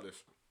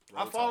 Regardless.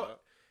 I Roll follow, Tide.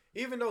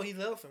 even though he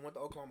left and went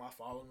to Oklahoma, I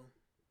followed him.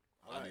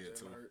 I like did Jalen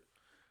too. Hurts.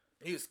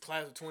 He was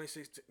class of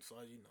 2016, so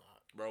you know.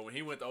 Bro, when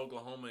he went to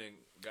Oklahoma and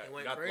got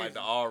crazy. like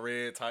the all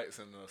red tights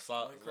and the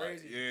socks,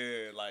 Crazy.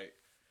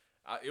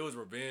 It was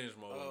revenge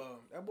mode.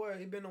 That boy,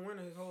 he been a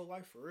winner his whole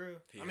life for real.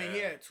 He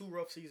had 2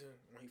 rough seasons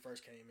when he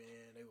first came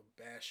in. They were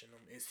bashing him.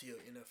 Is he an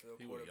NFL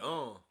quarterback? He was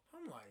young.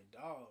 I'm like,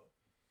 dog,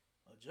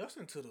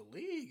 adjusting to the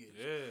league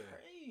is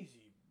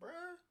crazy,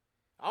 bruh.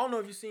 I don't know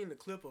if you seen the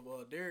clip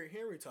of Derrick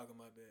Henry talking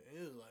about that.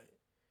 It was like,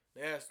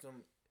 they asked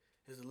him,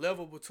 is the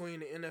level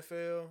between the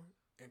NFL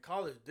and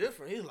college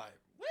different? He's like,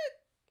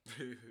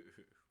 what?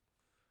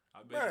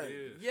 I bet it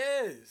is.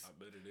 Yes. I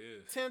bet it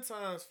is. 10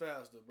 times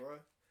faster, bro.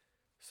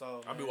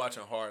 So I be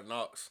watching Hard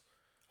Knocks.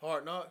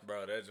 Hard Knocks?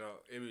 Bro, that junk,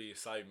 it be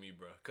exciting me,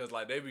 bro. Cause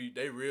like they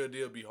real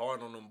deal be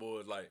hard on them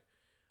boys. Like,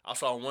 I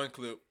saw one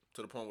clip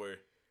to the point where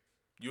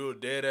you'll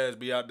dead ass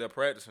be out there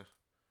practicing.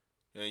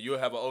 And you'll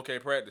have an okay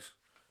practice.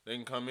 They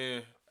can come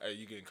in, hey,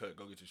 you getting cut,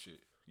 go get your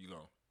shit. You gone.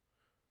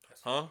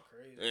 That's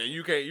crazy. And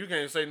you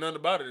can't say nothing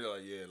about it. They're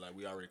like, yeah, like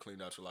we already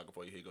cleaned out your locker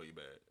before you hit go, you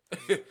bad.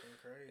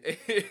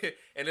 Crazy.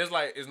 And it's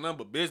like it's none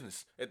but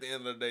business at the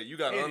end of the day. You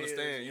gotta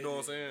understand, you know what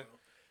I'm saying?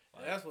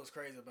 Like, that's what's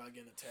crazy about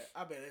getting attached.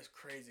 I bet it's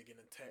crazy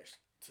getting attached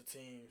to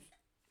teams.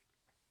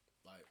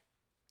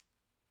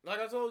 Like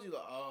I told you,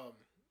 I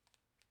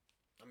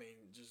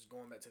mean, just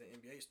going back to the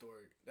NBA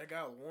story, that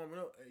guy was warming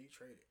up. Hey, you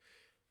traded.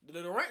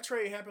 The Durant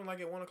trade happened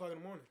like at 1 o'clock in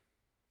the morning.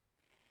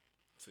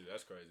 See,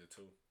 that's crazy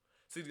too.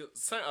 See,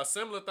 a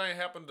similar thing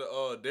happened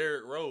to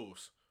Derrick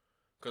Rose,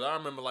 cause I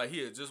remember like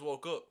he had just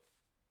woke up,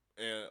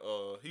 and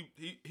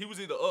he was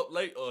either up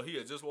late or he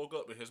had just woke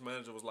up, and his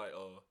manager was like,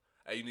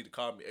 hey, you need to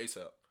call me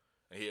ASAP,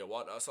 and he had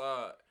walked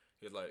outside.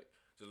 He was like,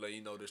 just let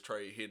you know this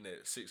trade hitting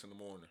at 6 in the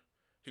morning.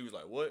 He was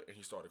like, what? And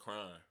he started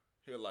crying.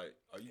 He was like,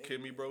 are you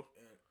kidding me, bro?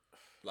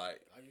 Like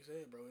you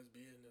said, bro, it's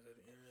business. At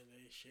the end of the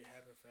day, shit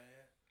happen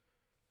fast.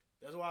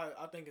 That's why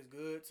I think it's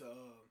good to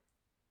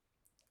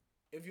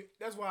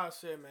that's why I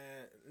said,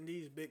 man, in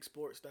these big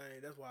sports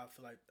things, that's why I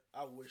feel like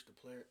I wish the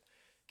player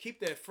keep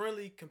that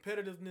friendly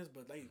competitiveness,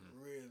 but they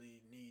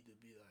really need to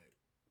be like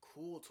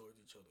cool towards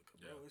each other.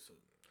 Cause bro,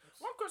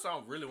 one question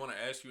I really want to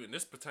ask you, and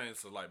this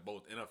pertains to like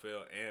both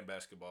NFL and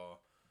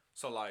basketball.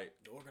 So like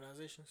the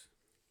organizations.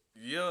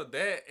 Yeah,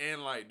 that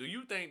and like, do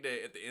you think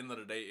that at the end of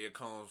the day it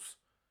comes,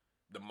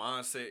 the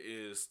mindset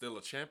is still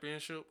a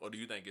championship, or do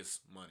you think it's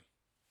money?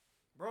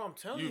 Bro, I'm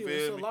telling you,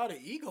 it's a lot of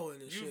ego in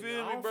this shit. You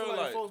feel me, I don't bro? feel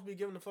like folks be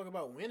giving a fuck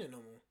about winning no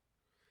more.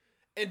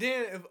 And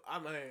then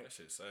that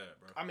shit's sad,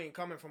 bro. I mean,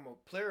 coming from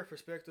a player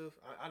perspective,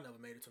 I never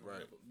made it to my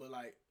level, but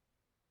like,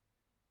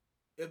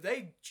 if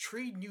they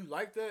treating you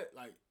like that,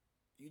 like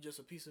you just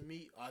a piece of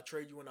meat, I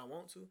trade you when I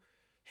want to.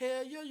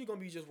 Hell yeah, you're gonna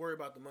be just worried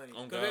about the money.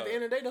 Because at the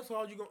end of the day, that's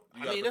all you gonna.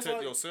 You gotta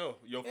protect yourself,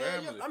 your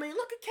family. Yeah. I mean,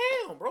 look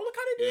at Cam, bro. Look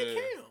how they did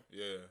Cam.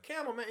 Yeah.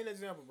 Cam, a man, an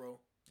example, bro.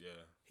 Yeah.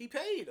 He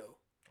paid though.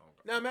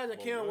 Now imagine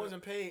Cam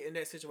wasn't paid and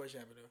that situation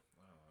happened to him.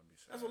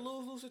 That's a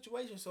lose-lose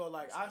situation. So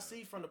like, I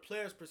see from the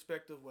players'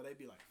 perspective where they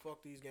be like,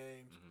 "Fuck these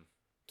games,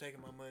 taking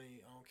my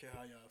money. I don't care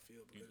how y'all feel."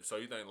 So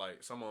you think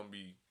like someone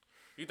be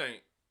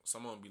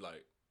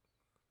like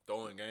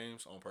throwing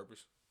games on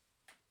purpose?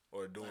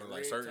 Or doing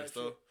like certain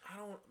stuff. I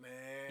don't,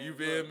 man. You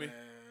feel me?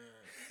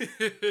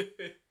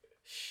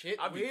 Shit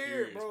I be weird,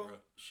 curious, bro.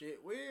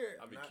 Shit weird.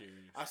 I be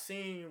curious. I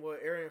seen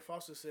what Arian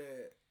Foster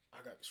said.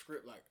 I got the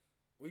script. Like,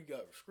 we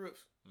got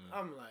scripts.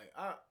 I'm like,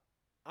 I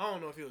don't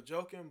know if he was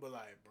joking, but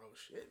like, bro,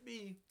 shit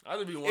be. I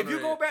just be wondering. If you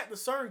go back to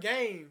certain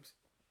games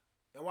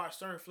and watch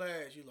certain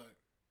flags, you like,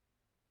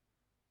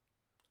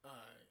 all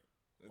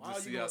right.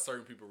 Just see how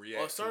certain people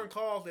react. Or certain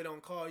calls they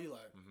don't call, you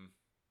like.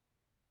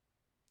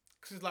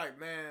 Cause it's like,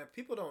 man,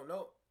 people don't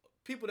know.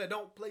 People that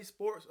don't play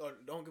sports or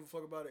don't give a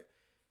fuck about it,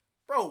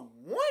 bro.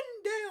 One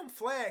damn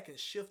flag can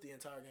shift the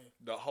entire game.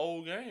 The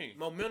whole game.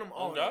 Momentum.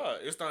 Oh God,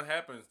 it's done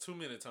happened too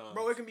many times.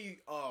 Bro, it can be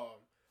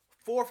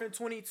 4th and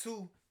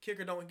 22.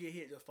 Kicker don't get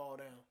hit, just fall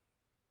down.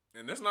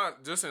 And that's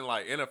not just in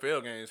like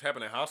NFL games.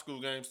 Happen in high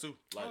school games too.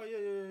 Like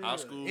high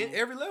school. In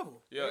every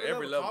level. Yeah,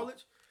 every level.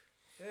 College.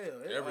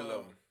 Yeah, every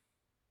level.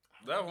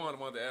 That's one I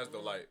wanted to ask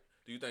though. Like,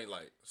 do you think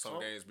like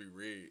some games be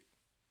rigged?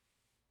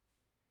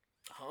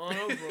 I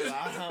don't know, bro.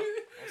 I'm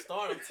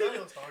starting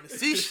to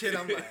see shit.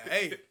 I'm like,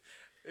 hey.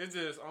 It's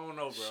just, I don't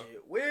know, bro.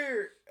 Shit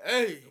weird.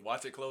 Hey.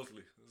 Watch it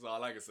closely. That's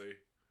all I can say.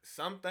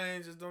 Some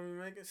things just don't even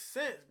make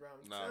sense, bro.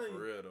 Nah, for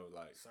real though.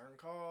 Like certain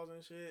calls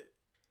and shit.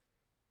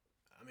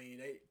 I mean,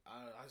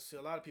 I see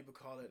a lot of people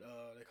call it,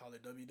 they call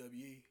it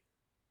WWE.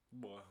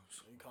 Boy.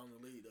 You call them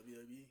the league,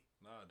 WWE.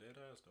 Nah, dead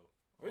ass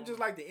though. It's just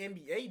like the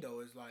NBA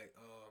though. It's like,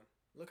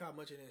 look how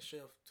much it has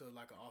shift to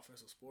like an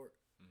offensive sport.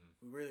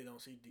 We really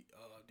don't see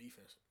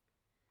defense.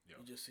 Yep.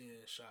 You just seeing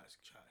shots.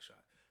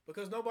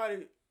 Because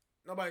nobody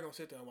gonna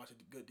sit there and watch a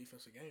good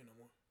defensive game no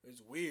more.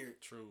 It's weird.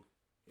 True.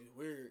 It's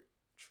weird.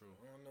 True.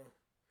 I don't know.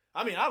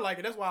 I mean, I like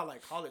it. That's why I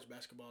like college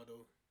basketball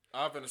though.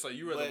 I was gonna say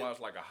you rather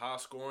watch like a high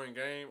scoring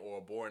game or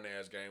a boring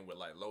ass game with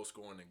like low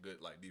scoring and good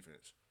like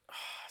defense.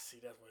 See,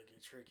 that's where it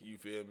gets tricky. You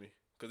feel me?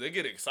 Because they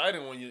get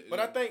exciting when you. But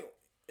I think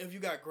if you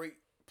got great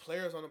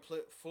players on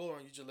the floor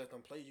and you just let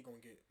them play, you're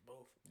gonna get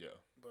both. Yeah.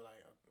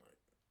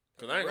 But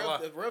Cause I ain't gonna lie.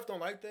 If refs don't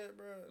like that,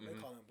 bro, they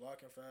call him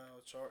blocking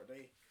foul.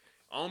 They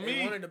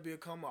me wanted to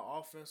become an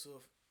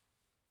offensive.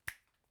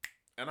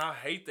 And I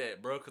hate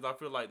that, bro, because I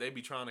feel like they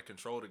be trying to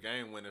control the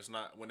game when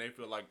they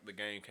feel like the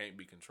game can't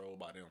be controlled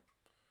by them.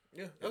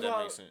 Yeah, if that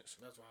makes sense.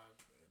 That's why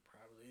it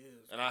probably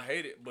is. And I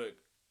hate it, but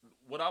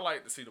what I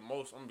like to see the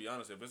most, I'm gonna be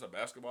honest, if it's a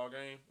basketball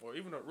game or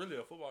even really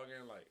a football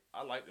game, like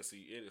I like to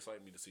see it. It's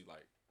like me to see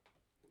like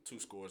 2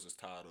 scores is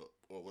tied up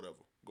or whatever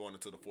going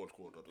into the fourth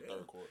quarter or the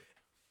third quarter.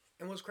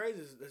 And what's crazy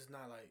is it's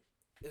not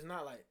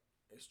like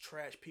it's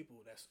trash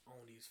people that's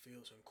on these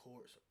fields and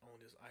courts on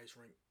this ice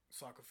rink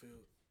soccer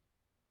field.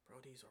 Bro,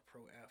 these are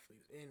pro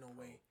athletes. Ain't no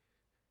way.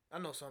 I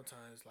know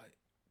sometimes like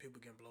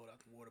people get blown out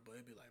the water, but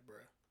it'd be like,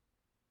 bro,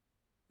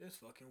 it's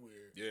fucking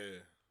weird.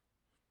 Yeah.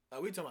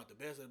 Like we talking about the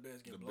best of the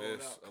best getting blown out. The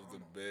best of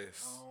the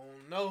best. I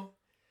don't know.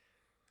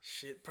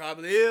 Shit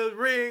probably is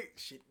rigged.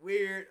 Shit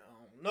weird. I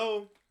don't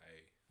know.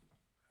 Hey,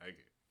 I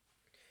get.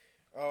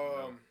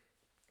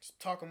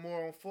 Talking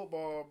more on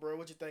football, bro.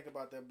 What you think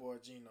about that boy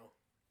Gino?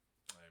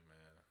 Hey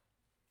man,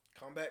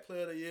 Comeback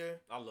Player of the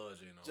Year. I love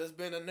Gino. Just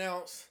been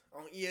announced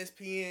on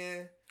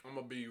ESPN. I'm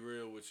gonna be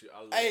real with you.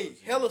 I love Hey, Gino.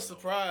 hella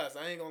surprised.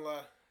 I ain't gonna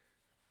lie.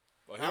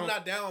 But I'm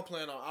not down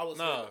playing on. I was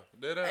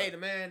hey, the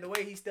man, the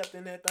way he stepped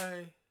in that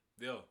thing.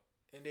 Yeah.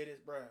 And did his,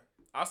 bro.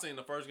 I seen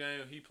the first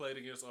game he played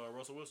against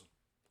Russell Wilson.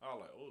 I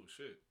was like, oh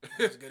shit.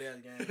 It was a good ass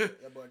game.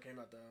 That boy came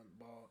out the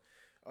ball.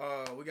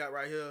 We got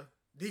right here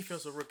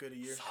Defensive Rookie of the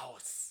Year.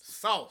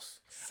 Sauce.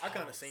 I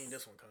kind of seen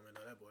this one coming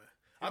though. That boy.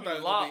 I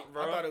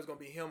thought it was gonna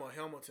be him or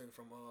Hamilton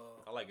from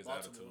I like his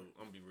Baltimore. attitude.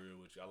 I'm gonna be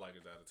real with you. I like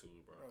his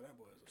attitude, bro. That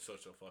boy is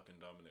such a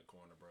fucking dominant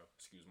corner, bro.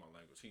 Excuse my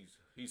language.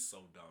 He's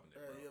so dominant,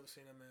 bro. You ever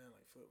seen that man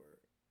like footwork?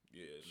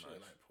 Yeah, it's shit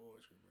nice. Like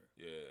poetry, bro.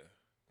 Yeah,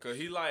 cause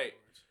he like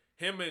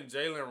him and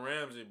Jalen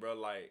Ramsey, bro.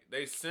 Like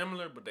they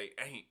similar, but they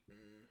ain't.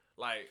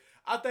 Like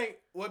I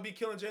think what be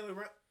killing Jalen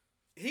Ramsey.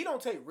 He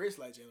don't take risks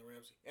like Jalen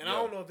Ramsey, and I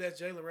don't know if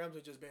that's Jalen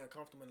Ramsey just being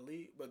comfortable in the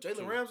league. But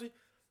Jalen Ramsey,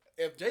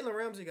 if Jalen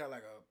Ramsey got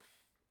like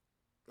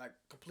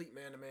complete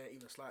man to man,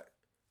 even slot,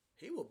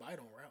 he will bite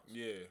on routes.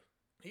 Yeah,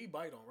 he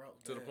bite on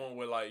routes to the point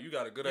where like you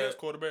got a good ass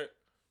quarterback.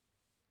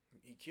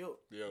 He killed.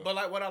 Yeah, but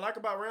like what I like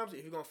about Ramsey,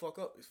 if you're gonna fuck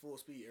up, it's full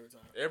speed every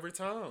time. Every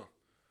time,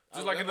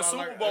 just like in the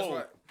Super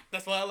Bowl.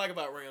 That's what I like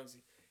about Ramsey.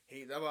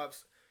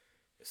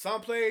 Some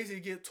plays he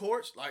get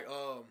torched, like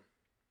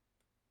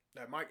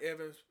that Mike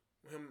Evans.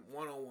 Him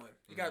 1-on-1.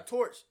 He got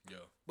torched. Yeah.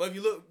 But if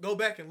you go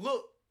back and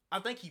look, I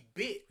think he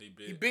bit.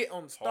 He bit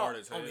on the start,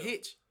 on the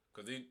hitch.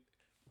 Cause he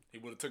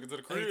would have took it to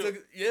the crib.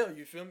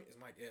 You feel me? It's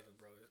Mike Evans,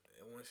 bro.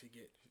 And once he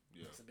get,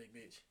 it's a big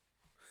bitch.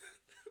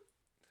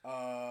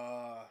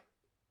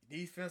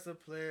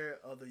 Defensive Player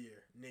of the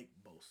Year, Nick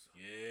Bosa.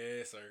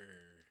 Yes, sir.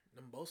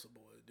 Them Bosa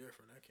boys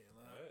different. I can't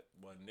lie.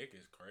 Well, Nick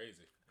is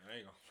crazy. I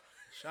ain't gonna.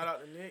 Shout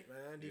out to Nick,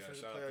 man.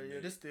 Defensive Player of the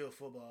Year. This still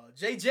football.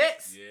 Jay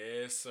Jets.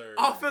 Yes, sir.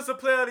 Offensive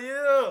Player of the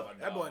Year.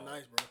 That boy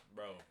nice,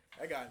 bro.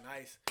 That guy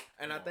nice.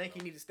 And I think he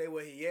need to stay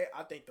where he at.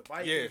 I think the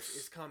Vikings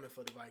is coming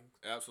for the Vikings.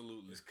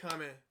 Absolutely. It's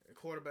coming. The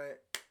quarterback.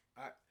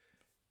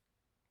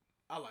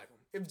 I like him.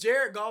 If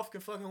Jared Goff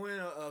can fucking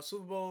win a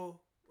Super Bowl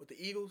with the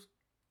Eagles,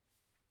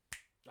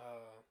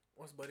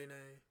 what's buddy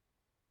name?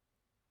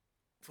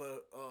 For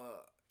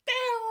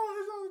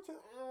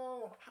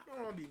how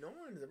don't I be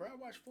knowing this, bro? I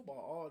watch football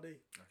all day.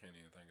 I can't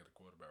even think of the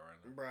quarterback right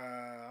now.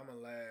 Bruh, I'm gonna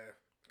laugh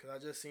because I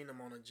just seen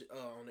him on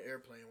the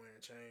airplane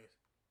wearing chains.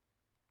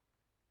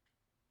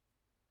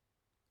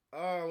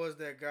 Oh, what's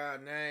that guy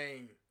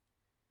name?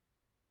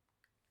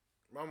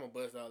 I'm gonna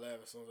bust out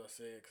laughing as soon as I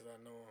say it because I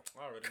know him.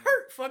 I already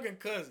Kirk fucking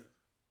Cousins.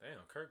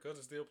 Damn, Kirk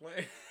Cousins still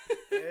playing.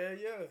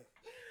 Yeah.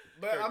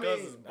 But Kirk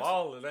Cousins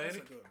balling, ain't he?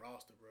 That's a good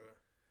roster, bro.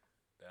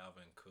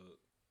 Dalvin Cook.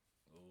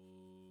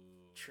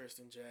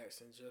 Tristan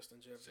Jackson, Justin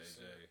Jefferson,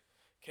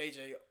 JJ.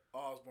 KJ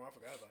Osborne. I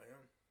forgot about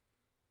him.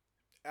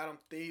 Adam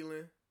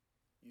Thielen.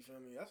 You feel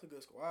me? That's a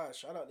good squad.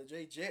 Shout out to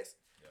Jay Jets.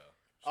 Yeah.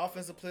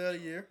 Offensive Player of the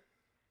Year.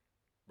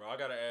 Bro, I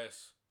gotta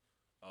ask,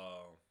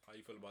 how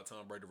you feel about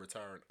Tom Brady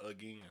retiring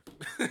again?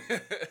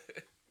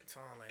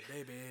 Tom like,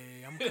 baby,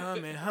 I'm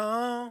coming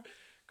home.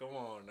 Come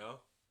on now.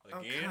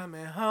 Again? I'm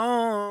coming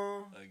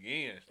home.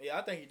 Again. Yeah,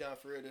 I think he done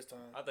for real this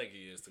time. I think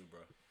he is too,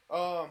 bro.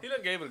 He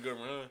done gave it a good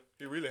run.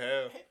 He really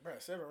have. Hey, bro,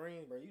 7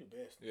 rings, bro. You the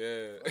best.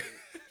 Yeah.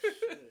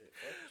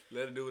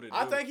 Let it do what it do.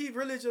 I think he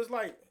really just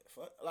like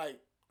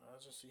I'll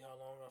just see how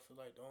long I feel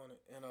like doing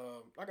it. And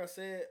like I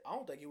said, I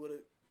don't think he would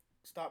have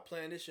stopped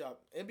playing this shot.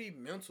 It'd be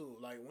mental.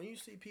 Like when you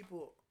see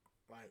people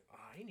like,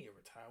 he need to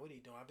retire. What he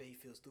doing? I bet he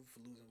feels stupid for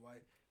losing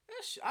weight.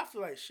 I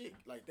feel like shit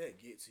like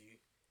that gets you.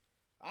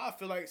 I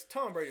feel like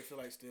Tom Brady feel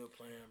like still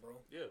playing, bro.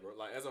 Yeah, bro.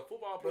 Like as a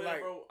football player,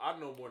 bro, I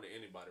know more than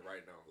anybody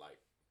right now. Like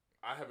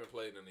I haven't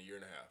played in a year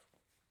and a half.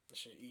 That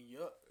shit eat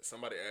you up.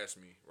 Somebody asked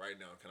me right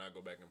now, can I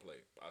go back and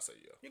play? I say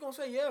yeah. You gonna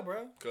say yeah,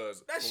 bro?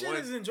 Cause that shit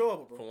is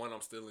enjoyable, bro. For one,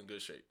 I'm still in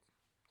good shape.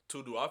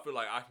 Two, I feel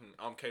like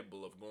I'm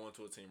capable of going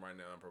to a team right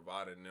now and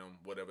providing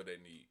them whatever they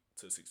need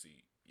to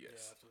succeed. Yes.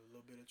 Yeah, after a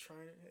little bit of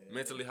training. Yeah.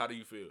 Mentally, how do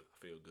you feel? I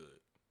feel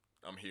good.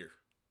 I'm here.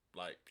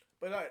 Like.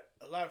 But like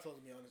a lot of folks,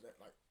 to be honest, that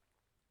like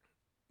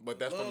But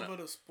that's love from the, of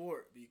the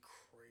sport be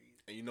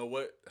crazy. and you know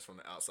what? That's from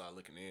the outside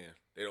looking in.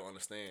 They don't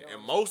understand.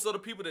 And most of the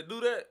people that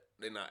do that,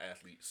 they're not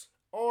athletes.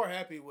 Or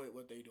happy with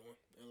what they doing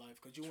in life,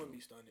 because you wouldn't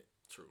be stunned.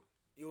 True.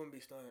 You wouldn't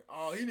be stunned.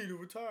 Oh, he need to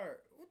retire.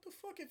 What the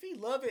fuck? If he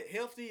love it,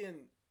 healthy, and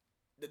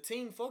the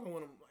team fucking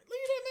with him, like,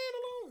 leave that man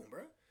alone,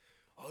 bro.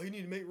 Oh, he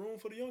need to make room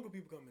for the younger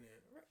people coming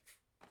in. Right?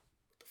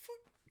 What the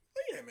fuck?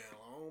 Leave that man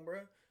alone,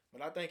 bro.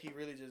 But I think he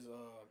really just,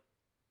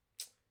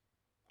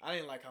 I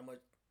didn't like how much.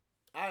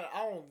 I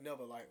don't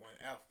never like when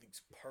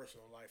athletes'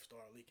 personal life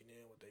start leaking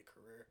in with their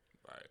career.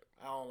 Right.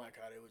 I don't like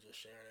how they were just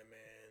sharing that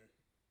man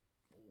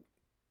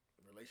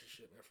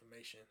relationship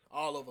information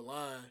all over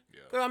line.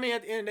 Yeah. Cause I mean,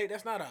 at the end of the day,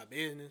 that's not our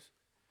business.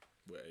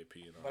 With AP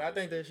and all But I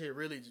think that shit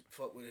really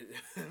fuck with it.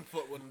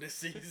 Fuck with him this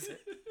season.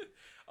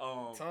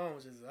 Tom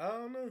was just, I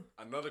don't know.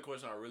 Another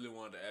question I really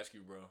wanted to ask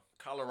you, bro.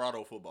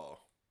 Colorado football.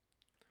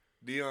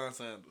 Deion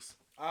Sanders.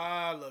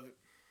 I love it.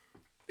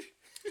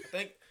 I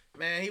think,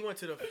 man,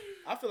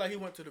 I feel like he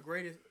went to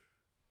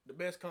the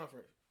best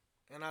conference.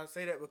 And I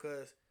say that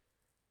because,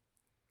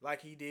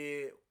 like he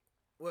did,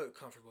 what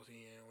conference was he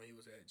in when he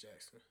was at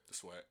Jackson? The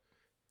SWAC.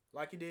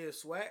 Like he did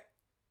SWAC.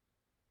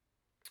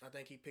 I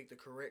think he picked the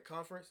correct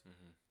conference.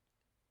 Mm-hmm.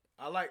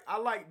 I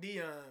like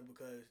Deion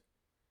because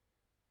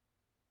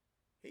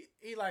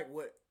he like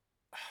what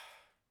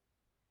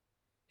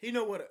he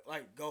know what to,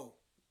 like go.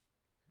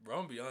 Bro,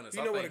 I'm gonna be honest.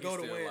 He know where to go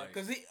to win.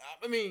 Because he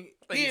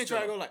ain't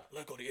trying to go like,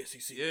 let's go to the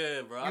SEC.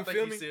 Yeah, bro. I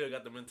think he still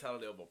got the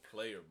mentality of a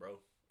player, bro.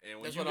 And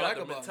when you got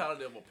the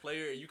mentality of a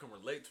player and you can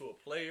relate to a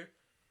player,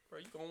 bro,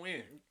 you gonna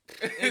win.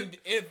 And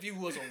if you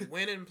was a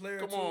winning player,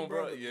 come on,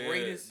 bro.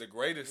 The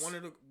greatest. One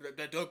of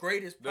the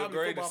greatest,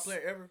 probably football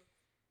player ever.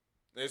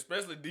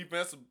 Especially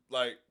defensive,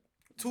 like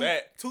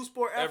two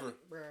sport ever,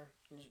 athlete, bro.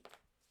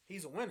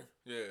 He's a winner.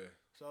 Yeah.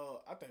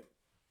 So I think,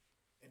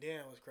 and then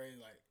it was crazy.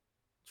 Like,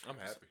 I'm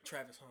happy.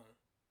 Travis Hunter,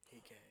 he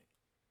came.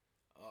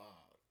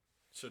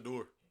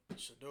 Shador.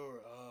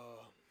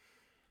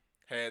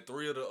 Had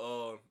 3 of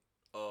the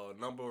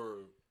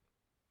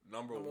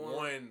number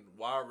one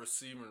wide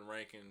receiving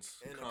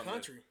rankings in coming. the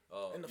country.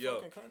 In the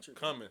fucking country.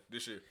 Coming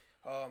this year.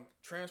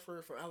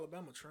 Transferred from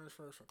Alabama,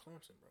 transfers from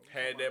Clemson, bro.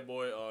 Had that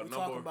boy we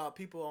talking about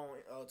people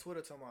on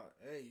Twitter talking about,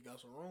 hey, you got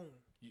some room.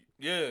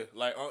 Yeah,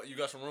 like you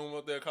got some room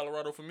up there in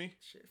Colorado for me?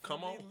 Shit,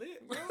 come on.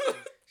 Lit, bro.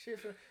 Shit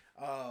for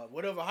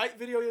whatever hype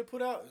video you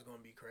put out is gonna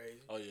be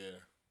crazy. Oh yeah.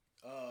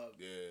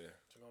 Yeah.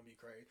 It's gonna be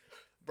crazy.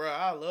 Bro,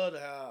 I love to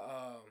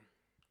have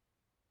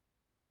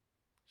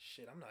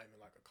shit, I'm not even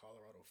like a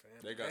Colorado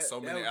fan. They got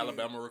so many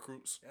Alabama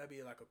recruits. That'd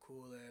be like a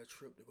cool ass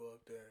trip to go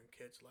up there and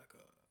catch like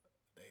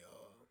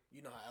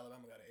you know how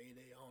Alabama got an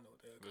A-Day? I don't know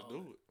what they'll call it.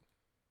 Let's do it.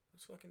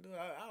 Let's fucking do it.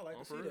 I like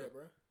to see that,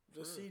 bro.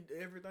 Just see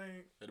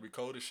everything. It'll be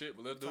cold as shit,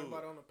 but let's do it. Talk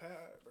about it on the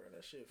pad, bro.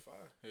 That shit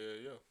fire.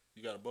 Yeah.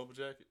 You got a bubble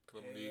jacket?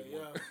 Cause I'm gonna need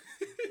one.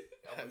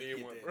 I'm gonna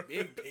need one, bro.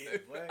 Big,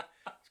 boy.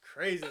 It's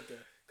crazy up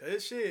there. Cause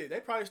this shit, they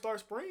probably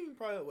start spring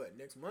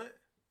next month?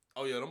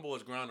 Oh yeah, them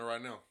boys grinding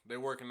right now. They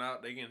working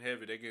out. They getting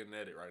heavy. They getting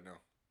at it right now.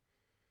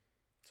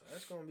 So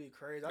that's gonna be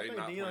crazy. I think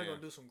Deion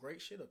gonna do some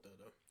great shit up there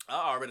though.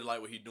 I already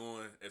like what he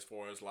doing as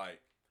far as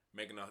like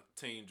making a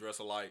team dress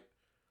alike.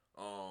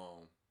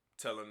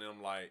 Telling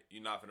them like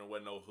you're not gonna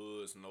wear no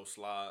hoods, no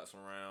slides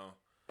around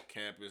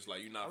campus.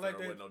 Like you're not gonna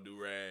wear no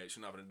do-rags.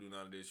 You're not gonna do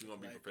none of this. You're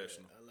gonna be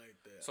professional. I like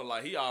that. So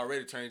like he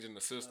already changing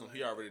the system.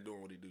 He already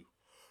doing what he do.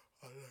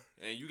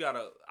 And you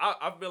gotta.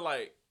 I feel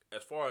like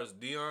as far as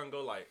Deion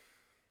go, like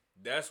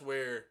that's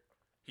where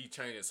he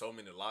changing so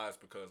many lives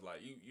because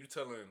like you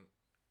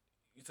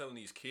telling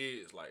these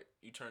kids like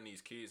you turn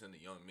these kids into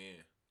young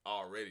men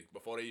already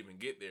before they even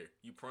get there.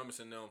 You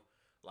promising them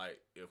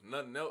like if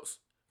nothing else,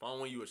 if I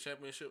don't win you a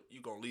championship,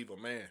 you gonna leave a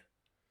man.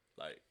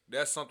 Like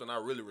that's something I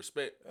really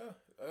respect. Yeah,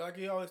 like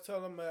he always tell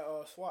them at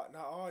SWAT,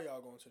 not all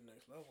y'all going to the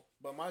next level,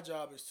 but my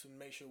job is to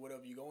make sure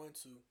whatever you go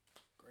into,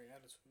 great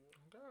attitude.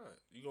 God,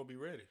 you gonna be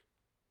ready.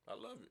 I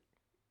love it.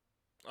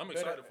 I'm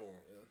excited for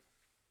him.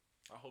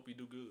 Yeah. I hope he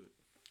do good.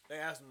 They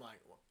asked him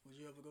like, would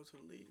you ever go to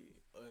the league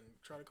and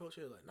try to coach?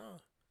 He was like, nah.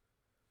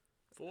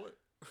 For it.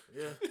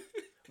 Yeah.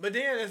 But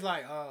then it's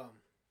like,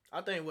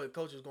 I think what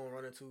coaches gonna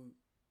run into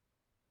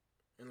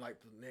in like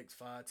the next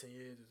 5-10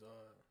 years is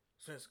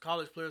since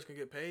college players can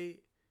get paid,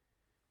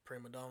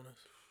 prima donnas.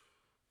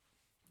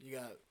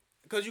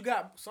 Because you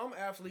got some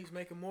athletes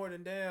making more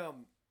than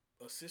damn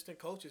assistant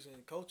coaches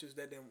and coaches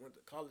that then went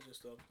to college and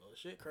stuff. So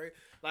shit crazy.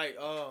 Like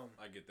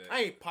I get that.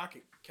 I ain't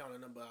pocket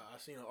counting them, but I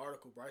seen an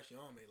article Bryce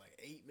Young made like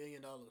 $8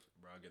 million.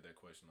 Bro, I get that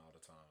question all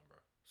the time, bro.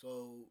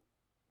 So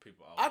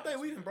people always I think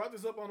we done brought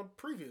this up on a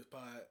previous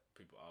pod.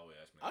 People always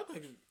ask me. I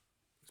think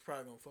it's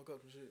probably gonna fuck up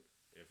some shit.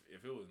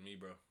 If it was me,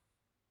 bro.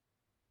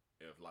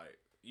 If like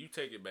you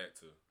take it back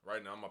to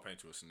right now, I'm gonna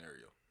paint you a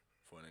scenario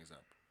for an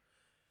example.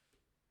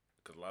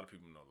 Because a lot of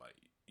people know, like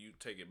you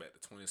take it back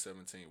to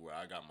 2017 where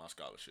I got my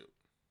scholarship,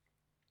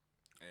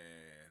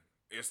 and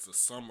it's the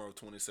summer of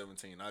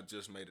 2017. I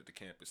just made it to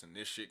campus, and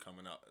this shit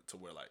coming out to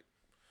where like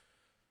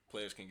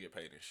players can get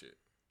paid and shit.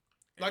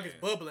 Like it's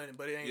bubbling,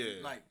 but it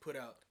ain't like put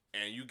out.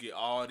 and you get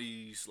all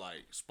these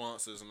like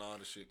sponsors and all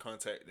this shit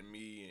contacting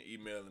me and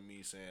emailing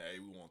me saying, "Hey,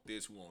 we want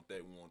this, we want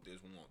that, we want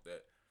this, we want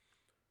that."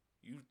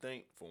 You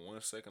think for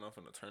 1 second I'm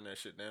finna turn that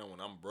shit down when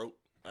I'm broke?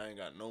 I ain't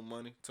got no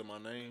money to my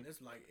name. It's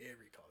like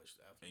every college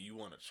staff. And you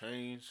want to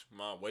change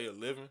my way of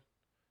living?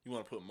 You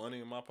want to put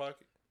money in my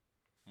pocket?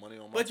 Money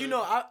on my But you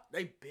table? know,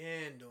 they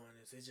been doing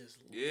this. It's just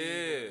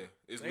legal.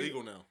 It's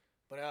legal now.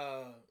 But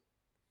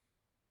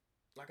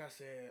like I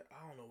said,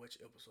 I don't know which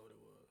episode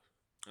it was.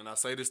 And I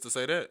say this to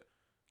say that.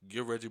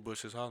 Give Reggie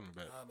Bush his hollering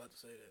back. I was about to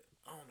say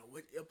that. I don't know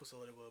which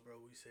episode it was, bro.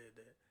 We said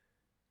that.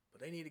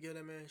 But they need to give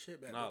that man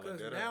shit back. Because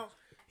now,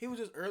 he was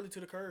just early to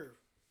the curve.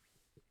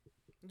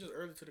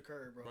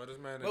 Bro.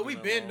 But we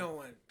been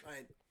knowing,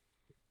 like,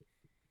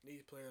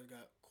 these players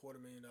got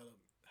 $250,000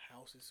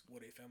 houses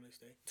where their family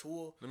stay.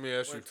 Tua. Let me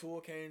ask you. When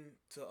Tua came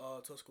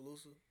to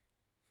Tuscaloosa,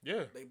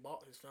 yeah, they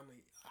bought his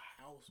family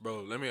a house.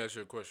 Bro, let me ask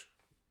you a question.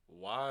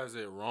 Why is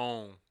it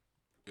wrong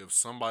if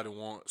somebody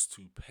wants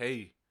to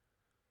pay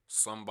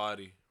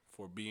somebody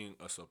for being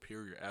a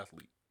superior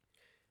athlete?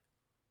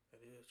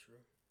 That is true.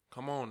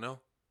 Come on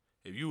now.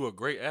 If you a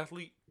great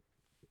athlete,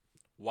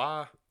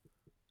 why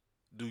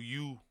do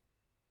you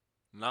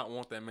not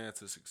want that man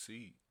to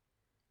succeed?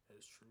 That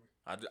is true.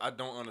 I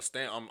don't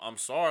understand. I'm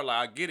sorry.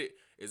 Like, I get it.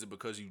 Is it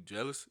because you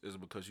jealous? Is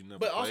it because you never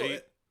played?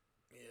 Also,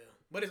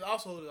 but it's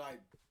also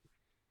like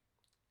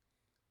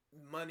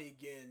money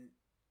getting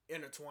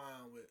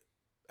intertwined with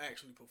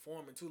actually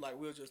performing too. Like,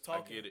 we were just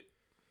talking. I get it.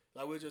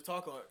 Like, we were just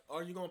talking.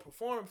 Are you gonna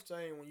perform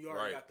saying when you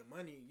already got the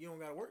money? You don't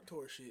gotta work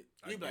towards shit.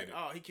 You be like,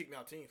 oh, he kicked me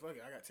out team. Fuck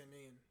it, I got $10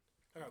 million.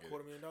 I got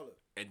 $250,000.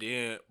 And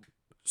then,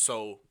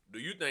 so do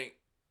you think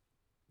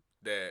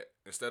that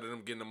instead of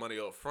them getting the money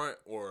up front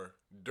or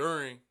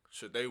during,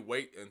 should they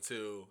wait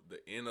until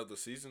the end of the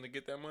season to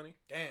get that money?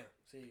 Damn.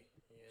 See,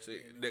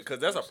 because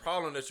that's a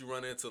problem that you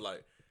run into.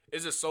 Like,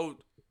 it's just so,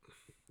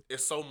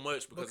 it's so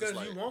much because it's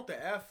like, you want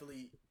the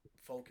athlete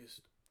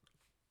focused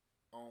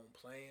on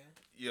playing.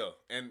 Yeah,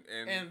 and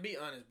be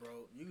honest,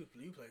 bro. You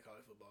play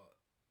college football.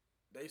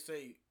 They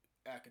say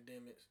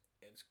academics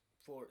and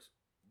sports,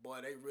 boy,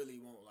 they really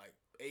want like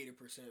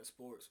 80%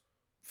 sports,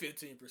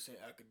 15%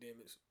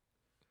 academics.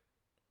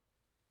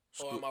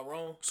 Or am I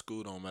wrong?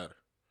 School don't matter.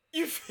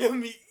 You feel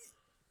me?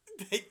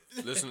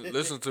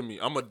 Listen to me.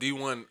 I'm a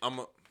D1.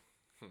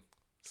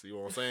 See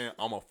what I'm saying?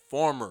 I'm a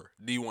former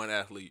D1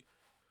 athlete.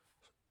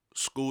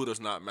 School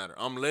does not matter.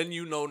 I'm letting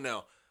you know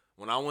now.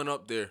 When I went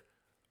up there,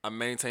 I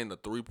maintained a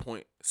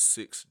 3.6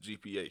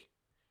 GPA.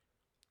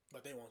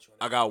 But they want you.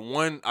 I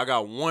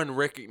got one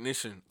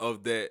recognition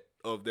of that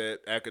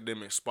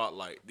academic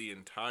spotlight the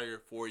entire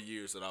 4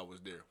 years that I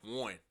was there.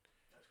 One.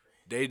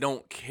 They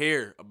don't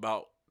care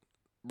about,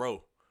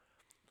 bro.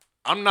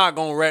 I'm not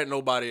gonna rat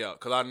nobody out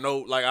because I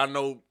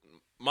know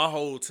my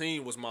whole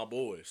team was my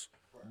boys,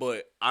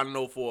 but I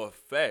know for a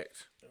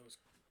fact those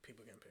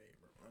people getting paid,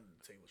 bro. Under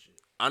the table shit.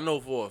 I know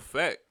for a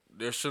fact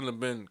there shouldn't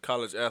have been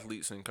college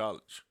athletes in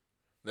college.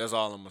 That's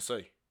all I'm gonna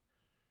say.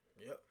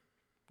 Yep.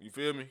 You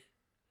feel me?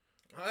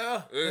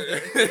 Yeah.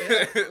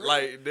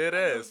 Like dead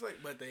ass.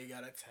 But they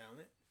got a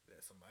talent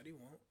that somebody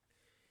want,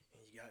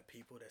 and you got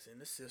people that's in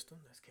the system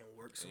that can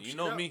work some. You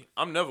know me,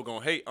 I'm never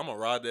gonna hate. I'm gonna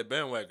ride that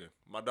bandwagon.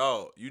 My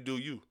dog, you do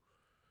you.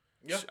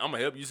 Yeah. I'm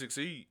gonna help you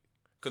succeed.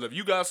 Cause if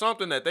you got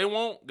something that they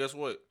want, guess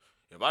what?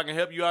 If I can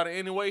help you out in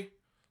any way,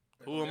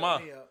 who am I?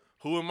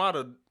 Who am I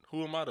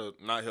to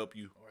not help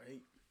you? Or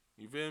hate.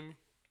 You feel me?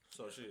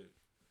 So shit.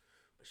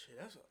 But shit,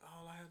 that's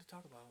all I had to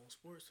talk about on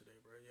sports today,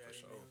 bro. Yeah,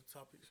 any other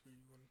topics you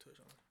want to touch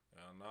on?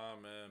 Nah,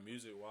 man.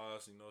 Music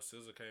wise,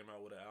 SZA came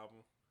out with an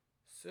album.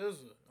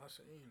 SZA, I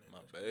seen that.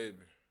 My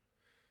baby.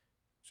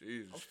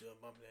 Jesus. I'm still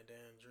bumping that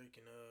damn Drake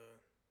and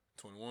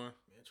 21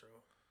 Metro.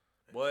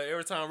 Boy,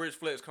 every time Rich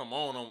Flex come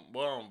on, I'm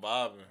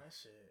vibing. That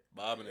shit.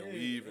 Bobbing and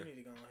weaving. We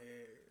need to go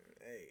ahead,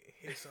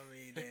 hit some of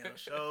these damn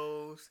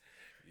shows.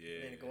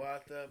 Yeah. Need to go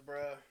out there,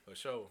 bro. For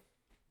sure.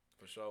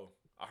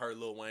 I heard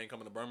Lil Wayne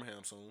coming to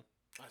Birmingham soon.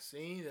 I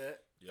seen that.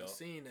 Yep. I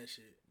seen that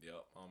shit.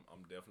 Yep.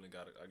 I'm definitely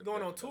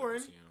going on tour,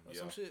 ain't he? Yeah.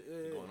 Some shit.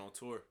 Yeah. He going on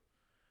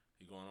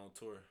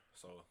tour.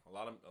 So a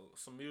lot of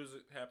some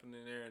music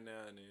happening there and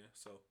now and then.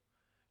 So,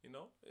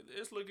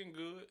 it's looking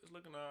good. It's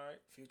looking all right.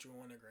 Future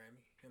won a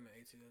Grammy. Him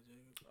and ATLJ.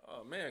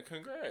 Oh man,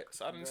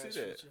 congrats! I didn't see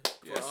that. Future.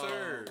 Yes,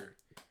 sir.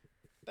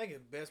 I think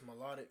it's best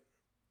melodic.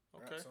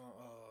 Okay. Rap song,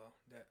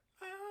 that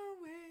I'll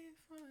wait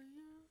for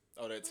you.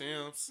 Oh, that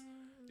Tim's.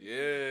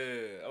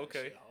 Yeah.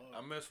 Okay.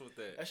 I mess with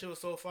that. That shit was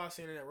so fire.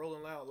 Seeing that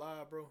Rolling Loud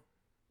live, bro.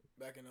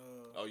 Back in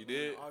Oh, you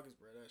did? August,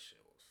 bro. That shit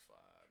was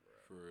fire, bro.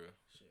 For real.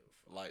 Shit was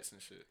fire. Lights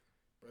and shit.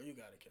 Bro, you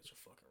gotta catch a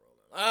fucking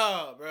Rolling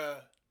Loud. Bro.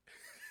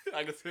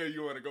 I can tell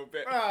you want to go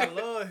back. Bro, I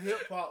love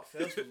hip hop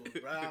festivals,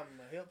 bro. I'm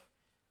a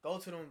go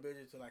to them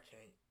bitches till I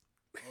can't.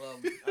 I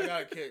love them. I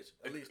gotta catch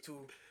at least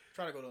two.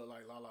 Trying to go to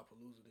like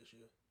Lollapalooza this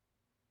year.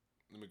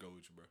 Let me go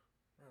with you, bro.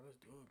 Bro, let's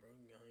do it, bro.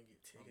 We can go ahead and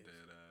get tickets. I'm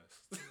dead ass.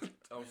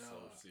 I'm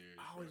so serious.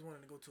 I always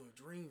wanted to go to a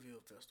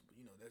Dreamville festival.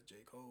 That's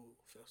J. Cole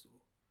festival.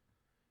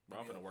 Bro,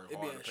 I'm finna work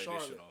hard to pay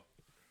this shit off.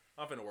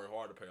 I'm finna work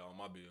hard to pay all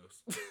my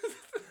bills.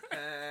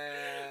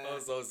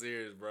 I'm so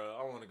serious, bro.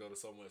 I want to go to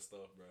so much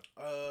stuff, bro.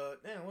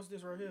 Damn, what's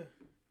this right here?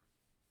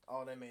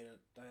 Oh, they made a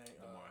thing.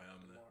 Lamar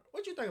Hamlin.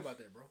 What you think about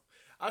that, bro?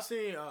 I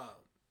seen. I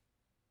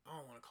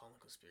don't want to call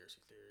them conspiracy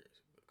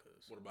theories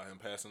because. What about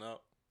him passing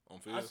out on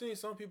field? I seen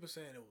some people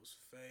saying it was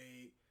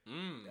fake.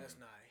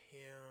 That's not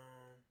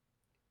him.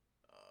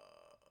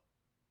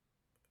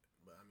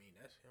 But I mean,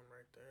 that's him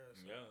right there.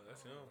 So, yeah,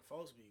 that's him.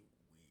 Folks be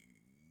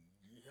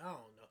weird. I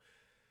don't know.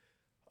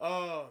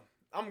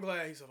 I'm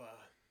glad he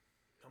survived.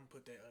 I'm gonna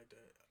put that like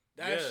that.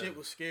 That shit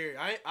was scary.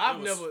 I've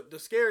never. The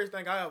scariest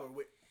thing I ever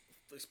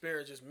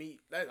experienced just me.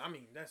 That's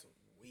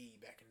way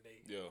back in the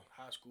day. Yeah.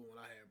 High school when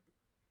I had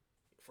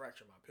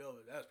fractured my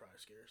pelvis. That's probably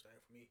the scariest thing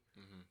for me.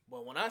 Mm-hmm.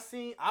 But when I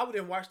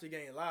didn't watch the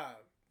game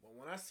live. But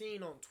when I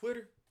seen on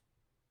Twitter,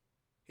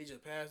 he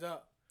just passed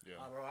out. Yeah.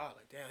 I was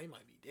like, damn, he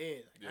might be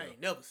dead. Like, I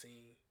ain't never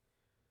seen.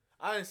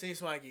 I didn't see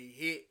somebody get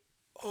hit.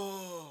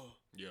 Oh.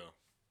 Yeah.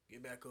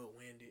 Get back up,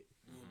 winded.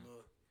 Do a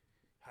little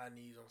high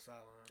knees on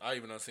sideline. I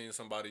even done seen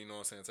somebody, you know what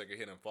I'm saying, take a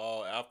hit and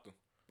fall after.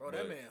 Bro,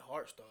 that man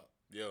heart stopped.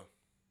 Yeah.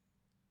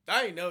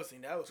 I ain't never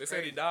seen that. Was they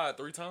crazy. said he died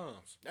 3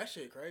 times. That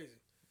shit crazy.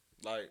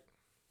 Like,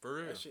 for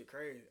real. That shit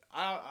crazy.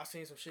 I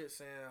seen some shit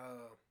saying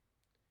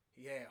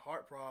he had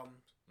heart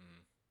problems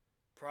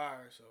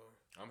prior, so.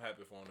 I'm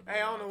happy for him to be.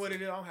 Hey, I don't know what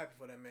it is. I'm happy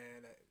for that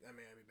man. That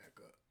man be back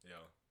up.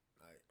 Yeah.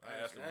 Like,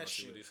 I asked him to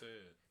see what he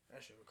said.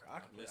 That shit was crazy. I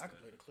can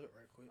play the clip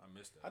right quick. I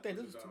missed that. I think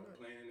this is too much.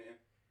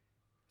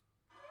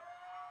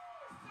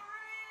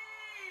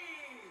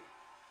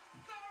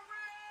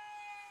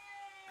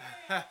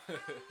 That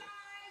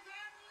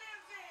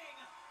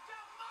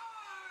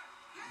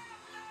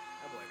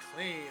boy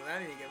clean. I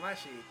need to get my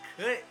shit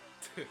cut.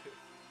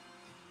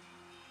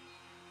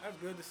 That's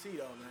good to see,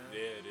 though, man.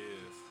 Yeah, it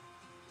is.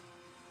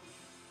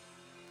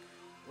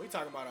 We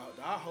talking about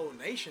our whole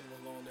nation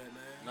was on that,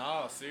 man.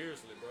 Nah,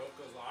 seriously, bro.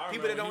 Because like,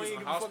 people that don't even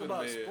give a fuck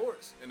about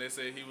sports. And they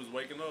said he was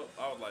waking up.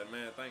 I was like,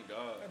 man, thank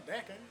God. That's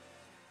back, ain't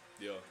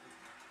it? Yeah.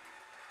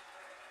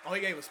 Oh, he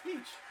gave a speech.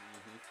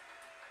 Mm-hmm.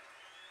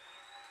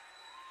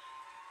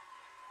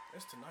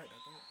 That's tonight, I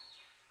think.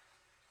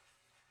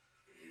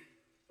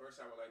 First,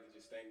 I would like to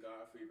just thank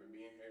God for even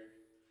being here.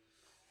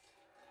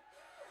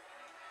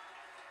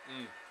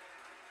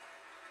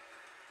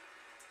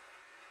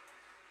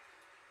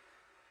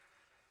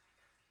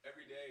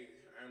 Every day,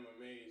 I am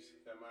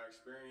amazed that my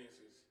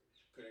experiences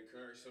could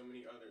encourage so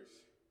many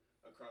others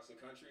across the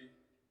country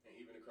and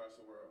even across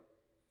the world.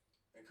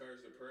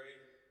 Encourage to pray,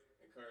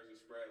 encourage to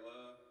spread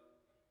love,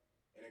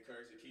 and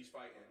encourage to keep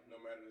fighting no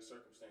matter the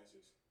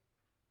circumstances.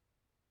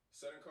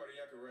 Sudden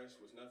cardiac arrest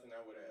was nothing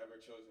I would have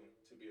ever chosen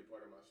to be a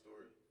part of my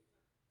story.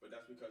 But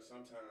that's because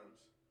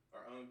sometimes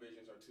our own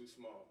visions are too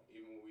small,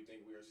 even when we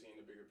think we are seeing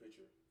the bigger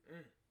picture.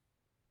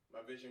 My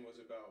vision was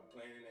about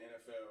playing in the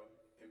NFL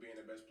and being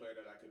the best player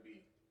that I could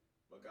be.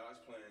 But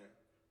God's plan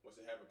was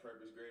to have a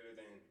purpose greater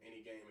than any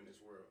game in this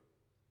world.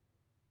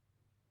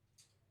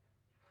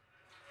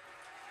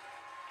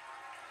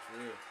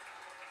 Real.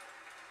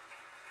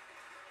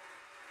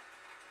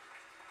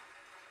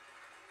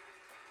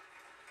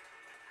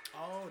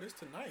 Oh, this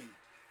tonight.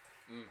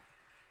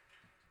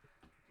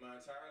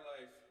 My entire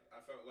life, I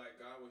felt like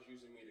God was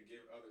using me to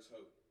give others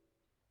hope.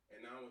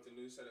 And now with the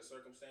new set of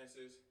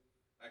circumstances,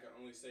 I can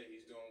only say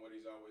he's doing what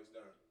he's always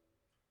done.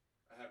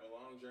 I have a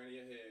long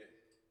journey ahead,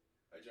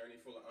 a journey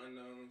full of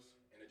unknowns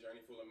and a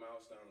journey full of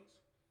milestones.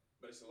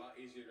 But it's a lot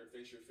easier to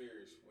face your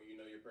fears when you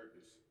know your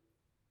purpose.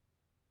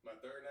 My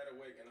third night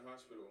awake in the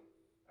hospital,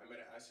 I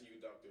met an ICU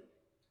doctor.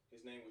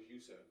 His name was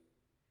Yusuf.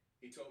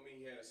 He told me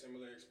he had a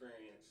similar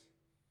experience.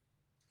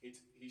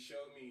 He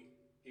showed me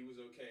he was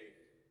okay,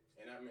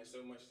 and that meant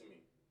so much to me.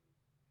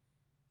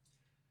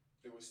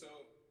 There was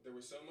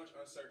so much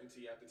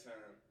uncertainty at the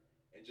time,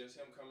 and just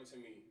him coming to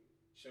me,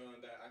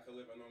 showing that I could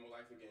live a normal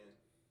life again,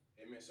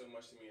 it meant so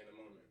much to me in the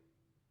moment.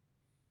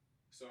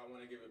 So I want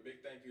to give a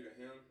big thank you to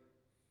him,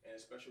 and a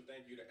special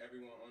thank you to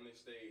everyone on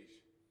this stage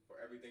for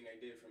everything they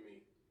did for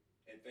me.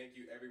 And thank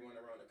you everyone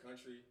around the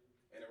country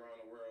and around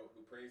the world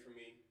who prayed for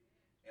me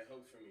and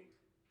hoped for me.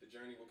 The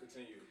journey will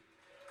continue.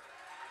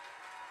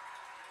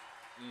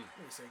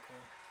 Let me say,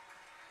 Cole.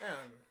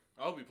 Damn.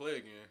 I hope he play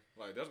again.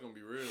 Like, that's gonna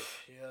be real.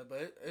 Yeah,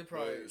 but it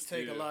probably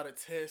take a lot of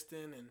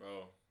testing and.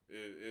 Bro,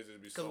 it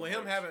just be so. Because with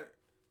him having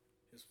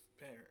his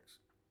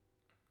parents,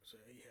 so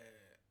he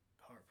had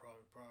heart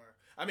problems prior.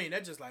 I mean,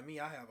 that's just like me.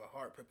 I have a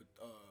heart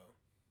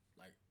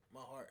like my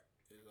heart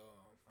is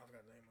I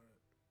forgot the name of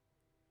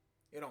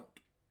it. It don't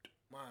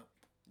mine.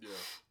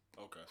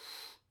 Yeah. Okay.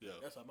 Yeah.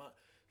 That's how mine.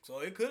 So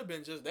it could have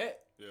been just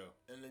that. Yeah.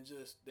 And then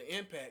just the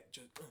impact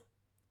just.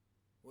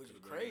 Which is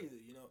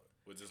crazy, you know.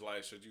 Which is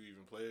like, should you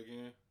even play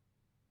again?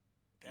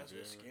 That's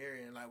what's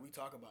scary. And like we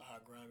talk about how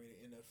grimy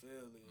the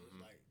NFL is.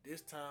 Like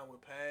this time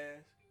will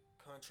pass,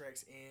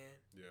 contracts end.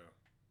 Yeah.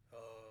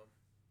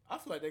 I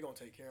feel like they're gonna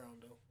take care of him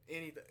though.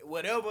 Anything,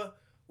 whatever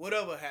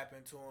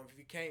happened to him, if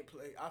he can't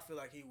play, I feel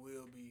like he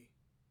gonna be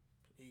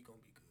good.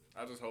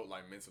 I just hope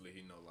like mentally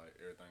he know like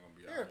everything gonna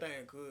be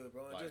everything good,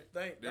 bro. Like, just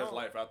think there's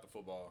life after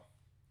football.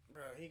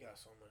 bro, he got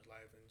so much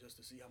life, and just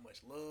to see how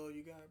much love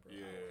you got, bro.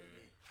 Yeah.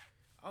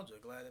 I'm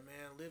just glad that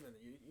man living.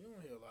 You don't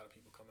hear a lot of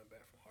people coming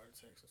back from heart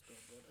attacks and stuff,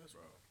 bro. That's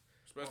Bro.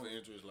 Especially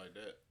injuries like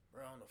that.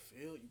 Bro, on the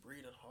field, you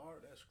breathing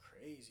hard. That's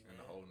crazy, And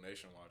man. the whole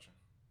nation watching.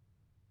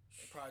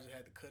 They probably just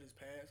had to cut his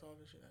pads off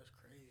and shit. That's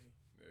crazy.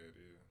 Yeah, it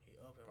is. He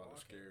up and Probably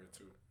walking. scary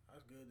too.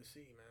 That's good to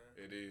see,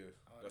 man. It is.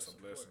 That's a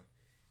blessing.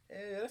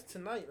 Yeah, that's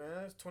tonight,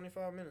 man. That's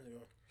 25 minutes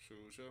ago.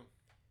 Sure.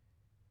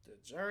 The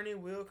journey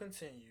will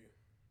continue.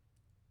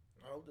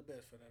 I hope the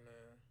best for that,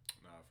 man.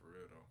 Nah, for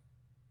real though.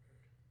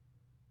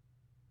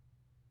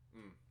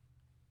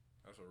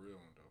 That's a real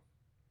one though.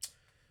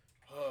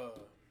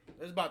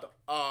 This is about the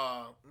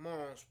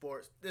more on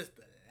sports. This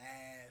the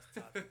last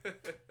topic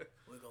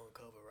we're gonna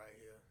cover right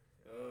here.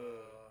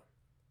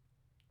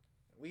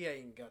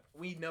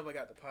 We never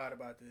got the pod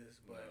about this,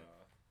 but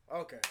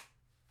okay.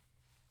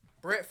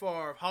 Brett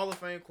Favre, Hall of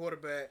Fame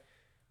quarterback,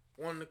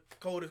 one of the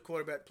coldest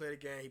quarterback to play the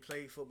game. He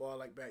played football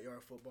like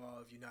backyard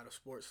football. If you're not a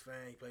sports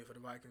fan, he played for the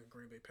Vikings,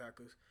 Green Bay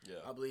Packers. Yeah.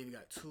 I believe he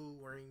got 2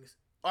 rings.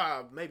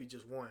 Maybe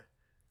just 1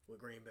 with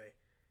Green Bay.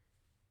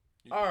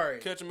 All right.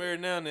 Catch him every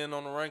now and then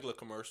on the Wrangler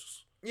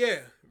commercials.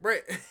 Yeah,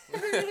 Brett.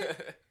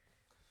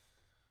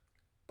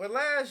 But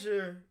last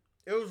year,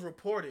 it was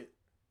reported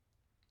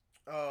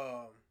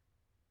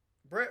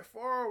Brett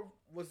Favre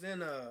was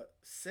in a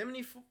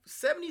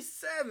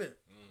 77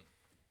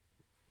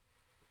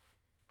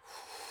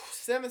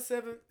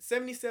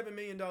 $77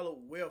 million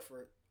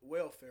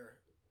welfare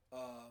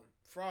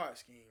fraud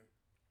scheme.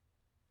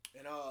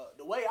 And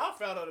the way I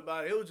found out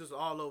about it was just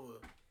all over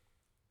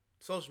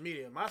social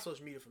media. My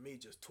social media for me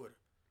just Twitter.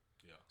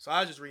 Yeah. So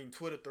I was just reading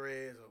Twitter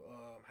threads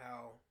of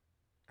how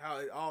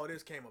all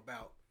this came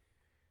about.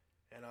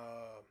 And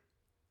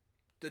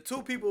the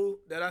 2 people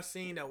that I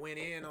seen that went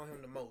in on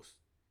him the most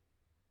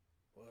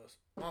was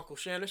Uncle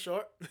Shannon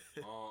Sharp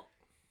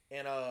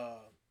and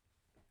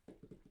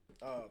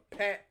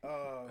Pat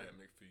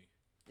McPhee.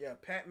 Yeah,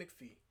 Pat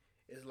McPhee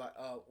is like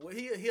well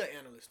he an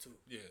analyst too.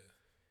 Yeah.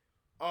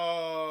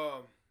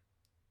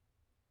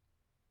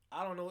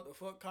 I don't know what the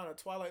fuck kind of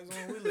Twilight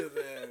Zone we live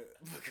in,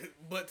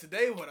 but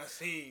today what I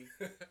seen,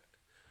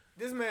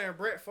 this man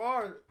Brett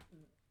Favre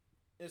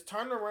is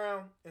turning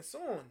around and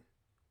suing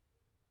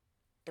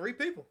 3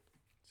 people.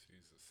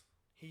 Jesus.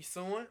 He's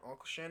suing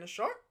Uncle Shannon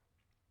Sharp,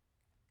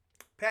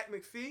 Pat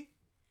McPhee,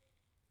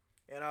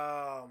 and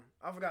I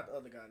forgot the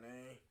other guy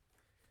name.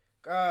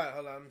 God,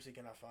 hold on, let me see,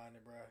 can I find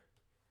it, bro?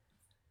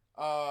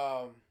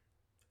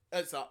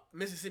 It's a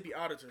Mississippi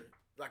auditor,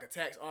 like a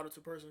tax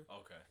auditor person.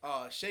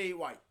 Okay. Shade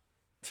White,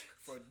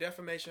 for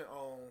defamation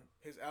on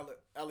his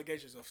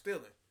allegations of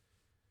stealing.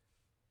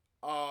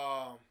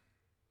 Fuck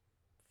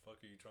are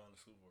you trying to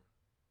sue for?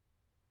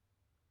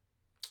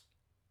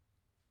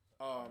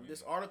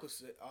 This article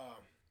said, I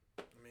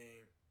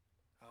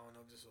don't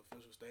know if this is an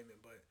official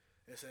statement, but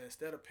it said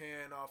instead of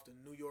paying off the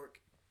New York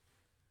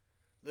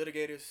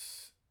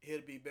litigators,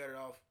 he'd be better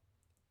off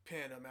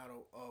paying the amount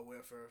of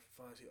welfare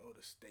funds he owed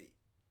the state.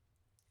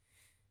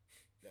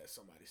 That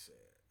somebody said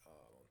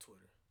on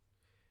Twitter.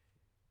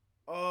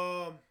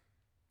 I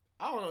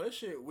don't know. This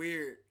shit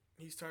weird.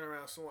 He's turning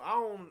around soon. I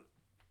don't.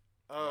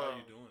 Why are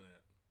you doing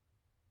that?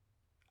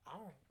 I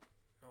don't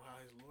know how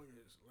his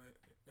lawyers let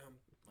him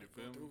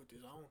go through with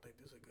this. I don't think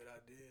this is a good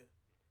idea.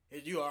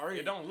 It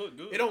don't look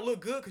good. It don't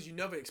look good because you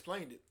never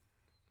explained it.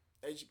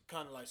 They just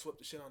kind of like swept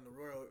the shit on the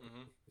road.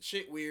 Mm-hmm.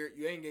 Shit weird.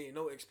 You ain't getting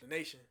no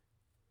explanation.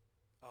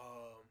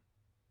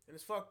 And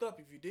it's fucked up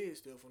if you did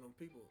steal from them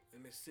people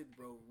in Mississippi,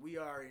 bro. We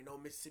already know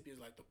Mississippi is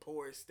like the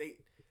poorest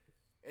state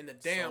in the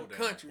damn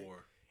country.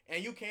 Poor.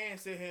 And you can't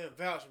sit here and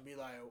vouch and be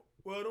like,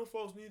 well, them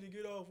folks need to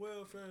get off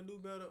welfare and do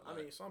better. Right. I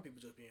mean, some people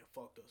just be in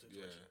fucked up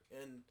situations. Yeah.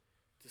 And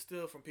to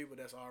steal from people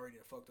that's already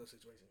in a fucked up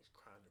situation is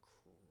kind of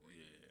crazy.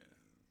 Yeah.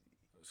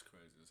 That's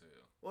crazy as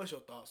hell. What's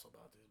your thoughts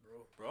about this,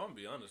 bro? Bro, I'm going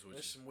to be honest with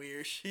That's you. some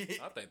weird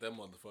shit. I think that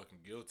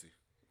motherfucking guilty.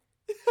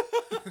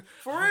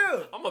 For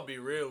real. I'm going to be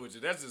real with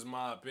you. That's just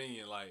my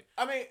opinion. Like,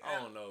 I mean,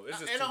 I don't know. It's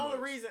just and too the only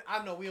much. reason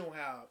I know we don't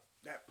have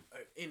that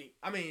any.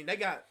 I mean, they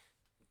got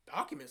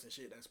documents and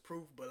shit that's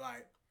proof, but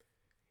like,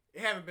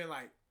 it haven't been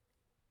like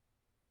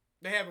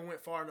they haven't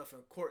went far enough in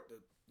court to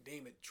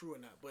deem it true or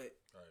not. But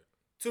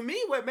to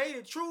me, what made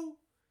it true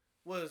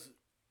was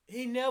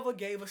he never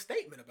gave a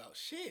statement about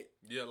shit.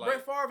 Yeah, like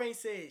Brett Favre ain't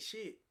said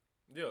shit.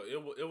 Yeah,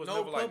 it was No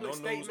never like no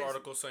public news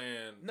article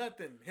saying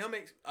nothing. Him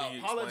he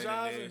apologizing,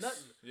 explaining this.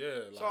 nothing.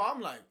 Yeah, like, So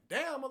I'm like,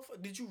 damn,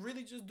 motherfucker, did you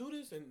really just do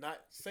this and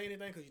not say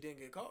anything because you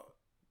didn't get caught?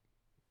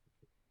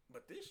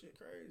 But this shit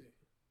crazy.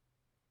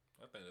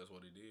 I think that's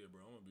what he did,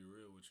 bro. I'm gonna be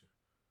real with you,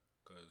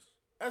 cause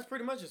that's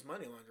pretty much just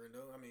money laundering,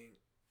 though. I mean,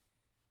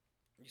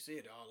 you see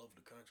it all over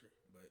the country,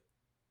 but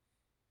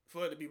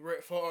for it to be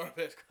Brett Favre,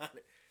 that's kind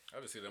of.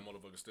 I just see that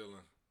motherfucker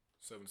stealing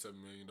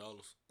 $77 million.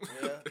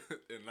 Yeah,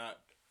 and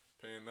not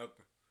paying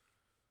nothing.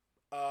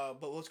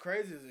 But what's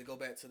crazy is to go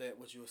back to that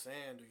what you were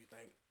saying. Do you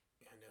think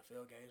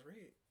NFL games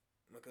rigged?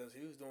 Because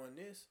he was doing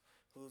this.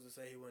 Who's to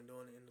say he wasn't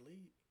doing it in the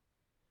league?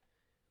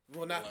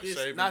 Well, not like this,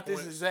 not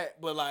points, this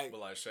exact, but like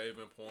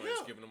shaving points,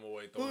 yeah. giving them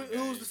away.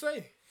 Who's to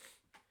say?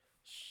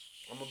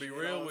 I'm gonna be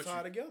real with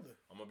you. Together.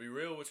 I'm gonna be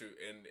real with you,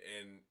 and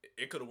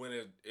it could have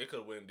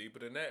went deeper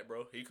than that,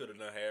 bro. He could have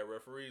done had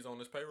referees on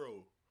his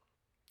payroll.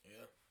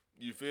 Yeah.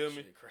 You feel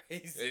me? Shit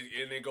crazy.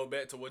 And then go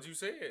back to what you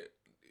said.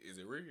 Is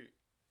it rigged?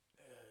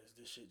 Is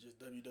this shit just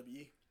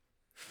WWE?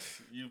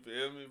 You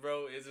feel me,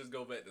 bro? It just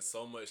go back to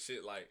so much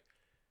shit, like.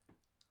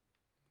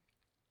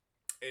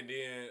 And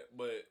then,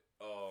 but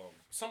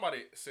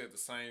somebody said the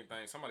same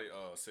thing. Somebody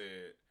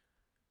said,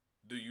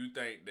 "Do you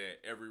think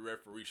that every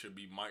referee should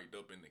be mic'd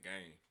up in the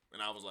game?"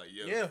 And I was like,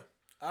 "Yeah, Yeah,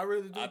 I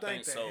really do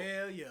think that. so.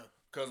 Hell yeah.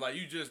 Cause like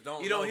you just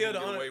don't hear get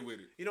away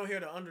with it. You don't hear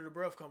the under the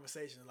breath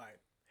conversation like,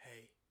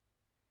 "Hey,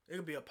 it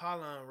could be a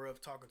pylon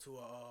ref talking to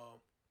a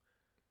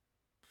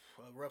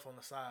ref on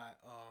the side.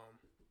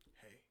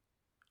 Hey,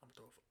 I'm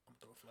throw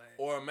a flag."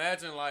 Or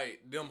imagine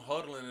like them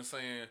huddling and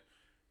saying,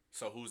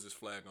 "So who's this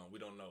flag on? We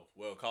don't know.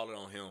 Well, call it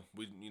on him.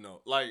 We,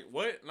 like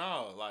what?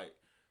 No, like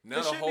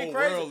now the whole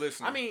world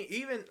listening. I mean,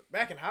 even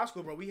back in high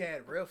school, bro, we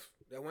had refs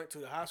that went to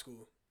the high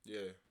school.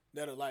 Yeah.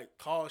 That'll like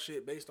call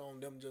shit based on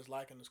them just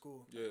liking the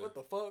school. Yeah. What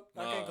the fuck?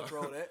 I can't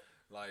control that.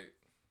 Like,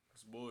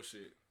 it's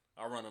bullshit.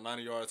 I run a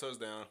 90-yard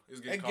touchdown. It's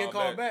They getting get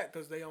called back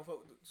because they don't fuck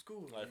with the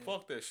school. Like, man.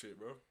 fuck that shit,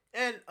 bro.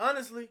 And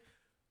honestly,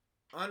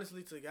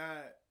 to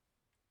God,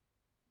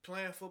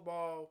 playing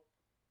football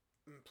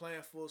and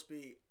playing full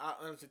speed, I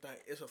honestly think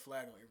it's a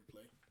flag on every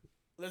play.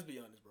 Let's be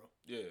honest, bro.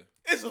 Yeah.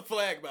 It's a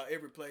flag about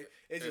every play.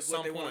 It's just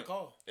what they want to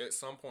call. At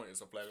some point,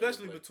 it's a flag.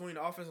 Especially between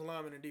the offensive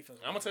lineman and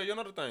defensive lineman. I'm going to tell you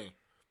another thing.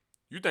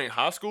 You think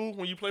high school,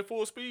 when you play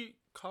full speed,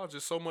 college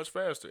is so much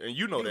faster. And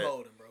you know that. You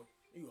holding, bro.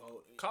 You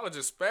holding. College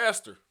is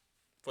faster.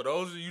 For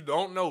those of you who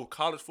don't know,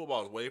 college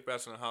football is way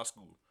faster than high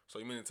school. So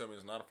you mean to tell me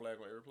it's not a flag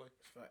on every play?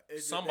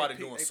 Somebody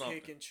doing something. They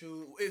pick and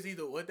choose. It's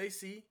either what they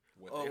see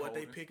or what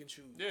they pick and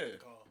choose.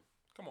 Yeah.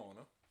 Come on,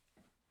 now.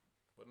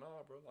 But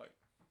nah, bro. Like,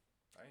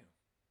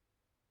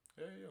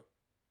 damn. Yeah.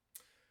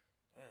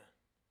 Man,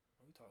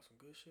 we talk some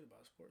good shit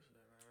about sports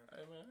today, man.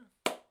 Hey, man.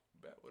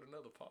 Back with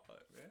another pod,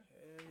 man.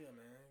 Hell yeah,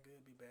 man. Good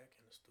to be back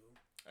in the stew.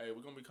 Hey,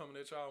 we're going to be coming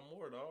at y'all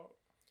more, dog.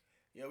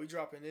 Yeah, we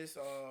dropping this.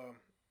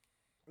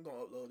 We're going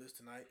to upload this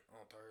tonight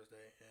on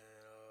Thursday.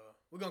 And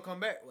we're going to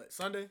come back,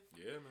 Sunday?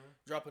 Yeah, man.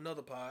 Drop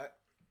another pod.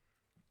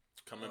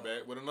 Coming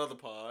back with another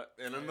pod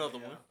and another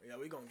one. Yeah,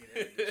 we're going to get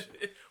at this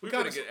shit.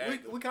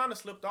 we kind of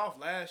slipped off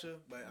last year,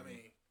 but, I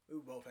mean, we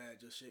both had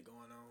just shit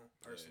going on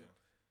personally.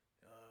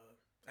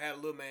 Yeah. I had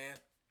a little man.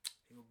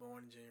 He was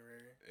born in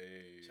January.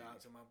 Hey. Shout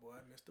out to my boy,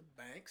 Mr.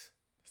 Banks.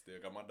 Still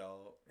got my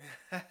dog.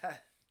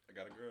 I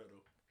got a girl,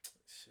 though.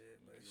 Shit,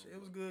 but it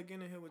was good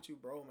getting in here with you,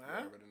 bro, man. I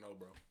already know,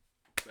 bro.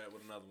 Back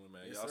with another one,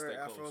 man. Yes, y'all sir.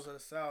 stay close. Afros of the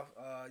South.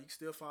 You can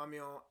still find me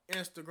on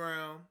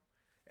Instagram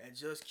at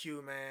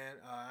JustQ, man.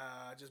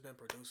 I just been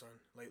producing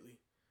lately.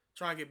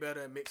 Trying to get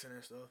better at mixing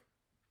and stuff.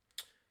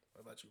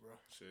 What about you, bro?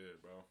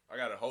 Shit, bro. I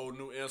got a whole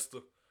new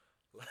Insta.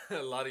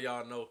 A lot of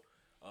y'all know.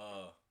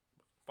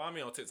 Find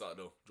me on TikTok,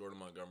 though. Jordan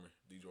Montgomery.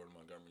 D. Jordan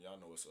Montgomery. Y'all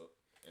know what's up.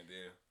 And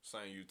then,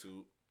 same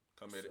YouTube.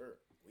 Come at it.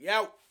 We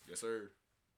out. Yes, sir.